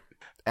 Right.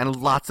 And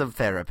lots of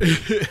therapy.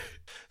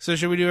 So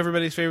should we do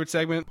everybody's favorite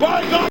segment?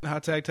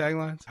 Hot tag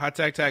taglines? Hot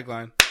tag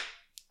tagline.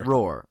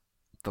 Roar.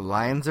 The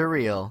lions are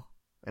real,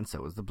 and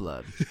so is the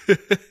blood.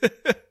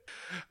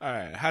 All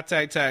right. Hot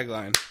tag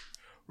tagline.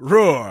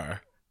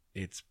 Roar.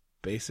 It's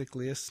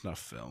basically a snuff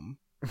film.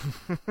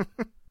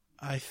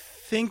 I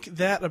think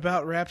that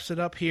about wraps it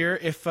up here.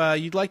 If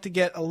you'd like to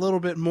get a little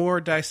bit more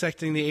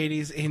dissecting the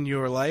 80s in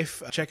your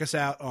life, check us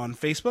out on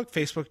Facebook,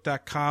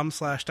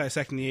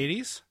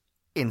 facebook.com/dissectingthe80s.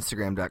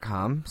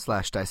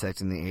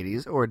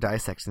 Instagram.com/dissectingthe80s or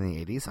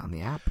dissectingthe80s on the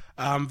app.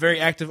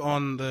 Very active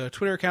on the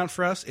Twitter account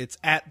for us. It's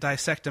at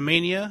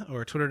Dissectomania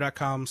or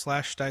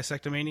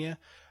twitter.com/Dissectomania.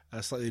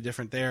 Slightly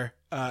different there.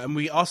 And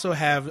we also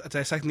have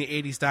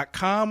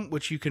dissectingthe80s.com,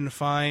 which you can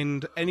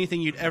find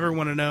anything you'd ever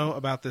want to know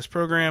about this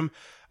program.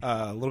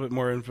 A little bit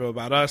more info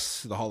about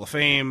us, the Hall of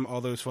Fame,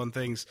 all those fun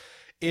things.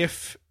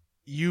 If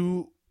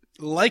you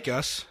like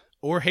us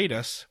or hate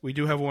us, we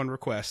do have one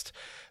request,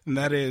 and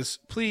that is,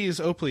 please,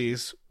 oh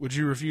please, would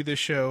you review this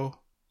show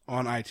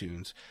on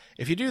iTunes?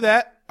 If you do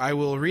that, I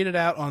will read it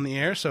out on the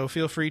air, so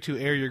feel free to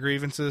air your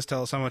grievances,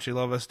 tell us how much you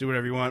love us, do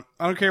whatever you want.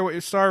 I don't care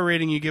what star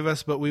rating you give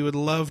us, but we would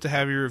love to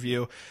have your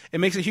review.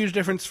 It makes a huge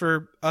difference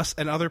for us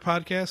and other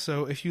podcasts,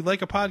 so if you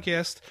like a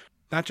podcast,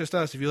 not just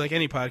us, if you like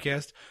any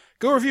podcast,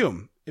 go review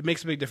them. It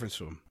makes a big difference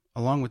to them.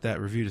 Along with that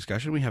review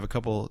discussion, we have a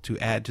couple to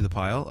add to the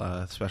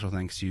pile. Special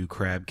thanks to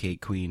Crab Cake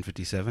Queen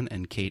 57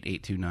 and Kate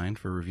 829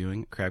 for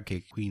reviewing Crab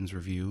Cake Queen's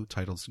review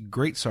titled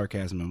Great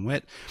Sarcasm and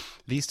Wit.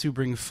 These two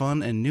bring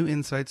fun and new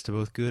insights to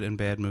both good and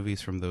bad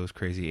movies from those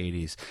crazy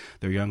 80s.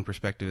 Their young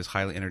perspective is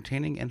highly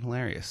entertaining and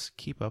hilarious.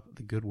 Keep up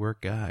the good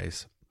work,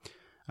 guys.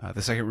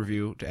 The second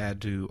review to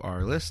add to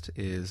our list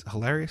is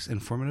hilarious,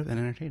 informative, and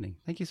entertaining.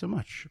 Thank you so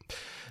much.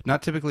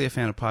 Not typically a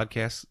fan of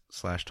podcasts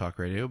 / talk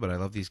radio, but I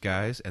love these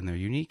guys and their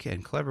unique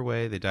and clever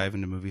way they dive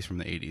into movies from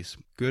the 80s.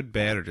 Good,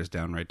 bad, or just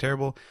downright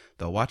terrible,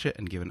 they'll watch it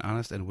and give an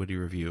honest and witty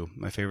review.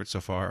 My favorites so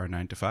far are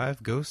 9 to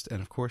 5, Ghost,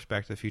 and of course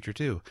Back to the Future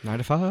 2. 9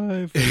 to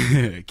 5.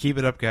 Keep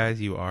it up,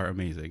 guys. You are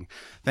amazing.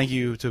 Thank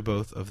you to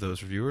both of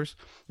those reviewers.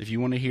 If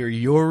you want to hear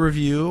your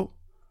review,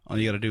 all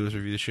you got to do is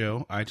review the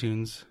show,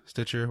 iTunes,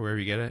 Stitcher, wherever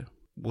you get it.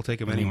 We'll take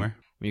them anywhere.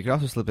 You could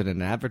also slip in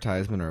an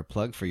advertisement or a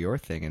plug for your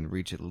thing and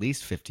reach at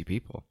least 50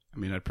 people. I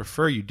mean, I'd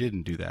prefer you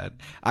didn't do that.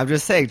 I'm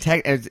just saying,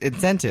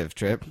 incentive,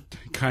 Trip.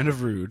 Kind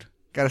of rude.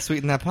 Gotta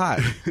sweeten that pot.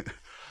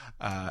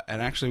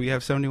 And actually, we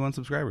have 71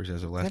 subscribers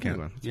as of last count.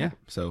 71, that's Yeah.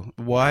 So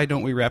why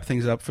don't we wrap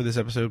things up for this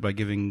episode by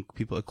giving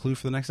people a clue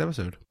for the next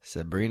episode?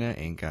 Sabrina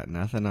ain't got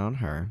nothing on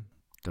her.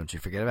 Don't you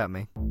forget about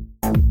me.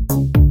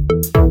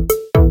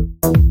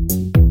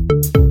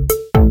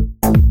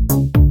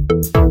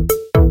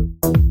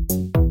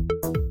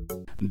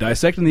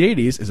 Dissecting the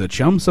 80s is a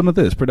Chum Some of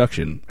This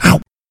production.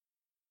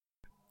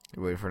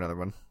 Wait for another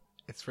one.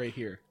 It's right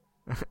here.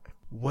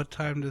 What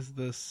time does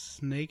the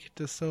Snake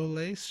de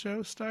Soleil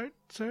show start,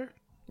 sir?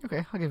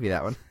 Okay, I'll give you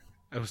that one.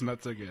 That was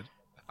not so good.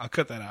 I'll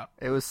cut that out.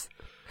 It was...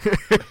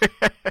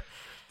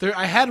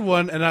 I had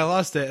one and I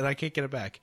lost it and I can't get it back.